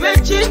kachibe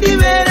chindi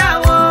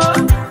berawo.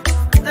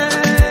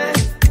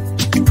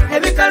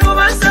 Ebikalu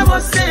basabo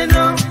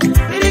seno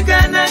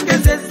irigana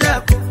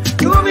ngezezako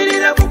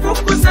yumirira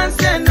kukukusa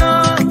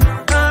nseno.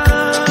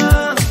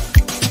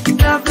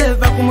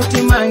 Naveva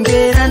kumutima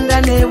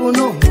ngeranda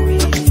nebuno.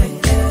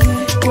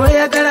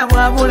 Oyagala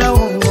bwabula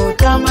wongo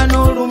tama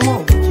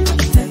n'olumu.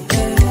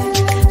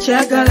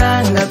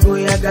 Kyagalanga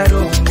goyagala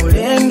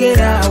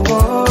omulengerawo.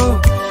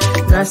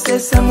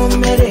 Nasesa mu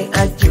mmere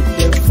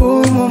ajjudde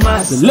fumu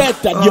maaso.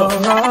 Selecta yo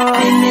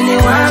Mimi ni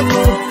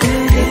wako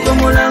niko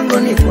mulango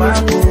ni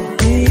kwako.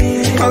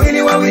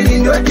 Wawili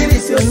ndo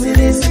tilisio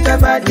silisi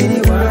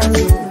tabadili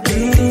wazo.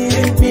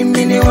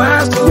 Mimi ni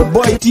wako. Your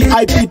boy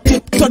TIP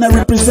Tipton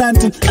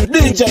representing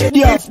DJ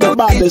Diop, the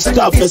baddest,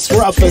 toughest,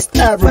 roughest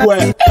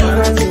everywhere.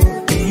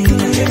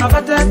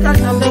 Abataka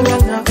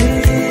nabengana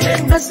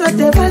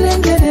Nasate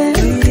balengere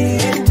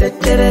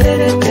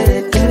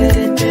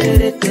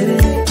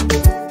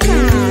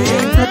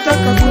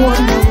Nataka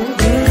kuona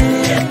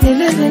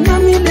milele na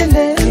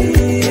milele.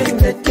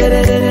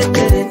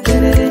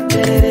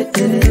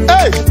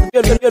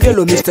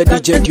 Hello, Mr.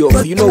 DJ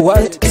Diop. You know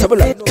what?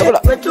 Tabula.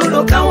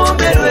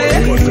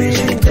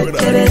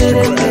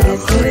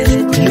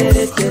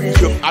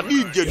 I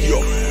need you,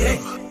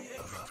 yo.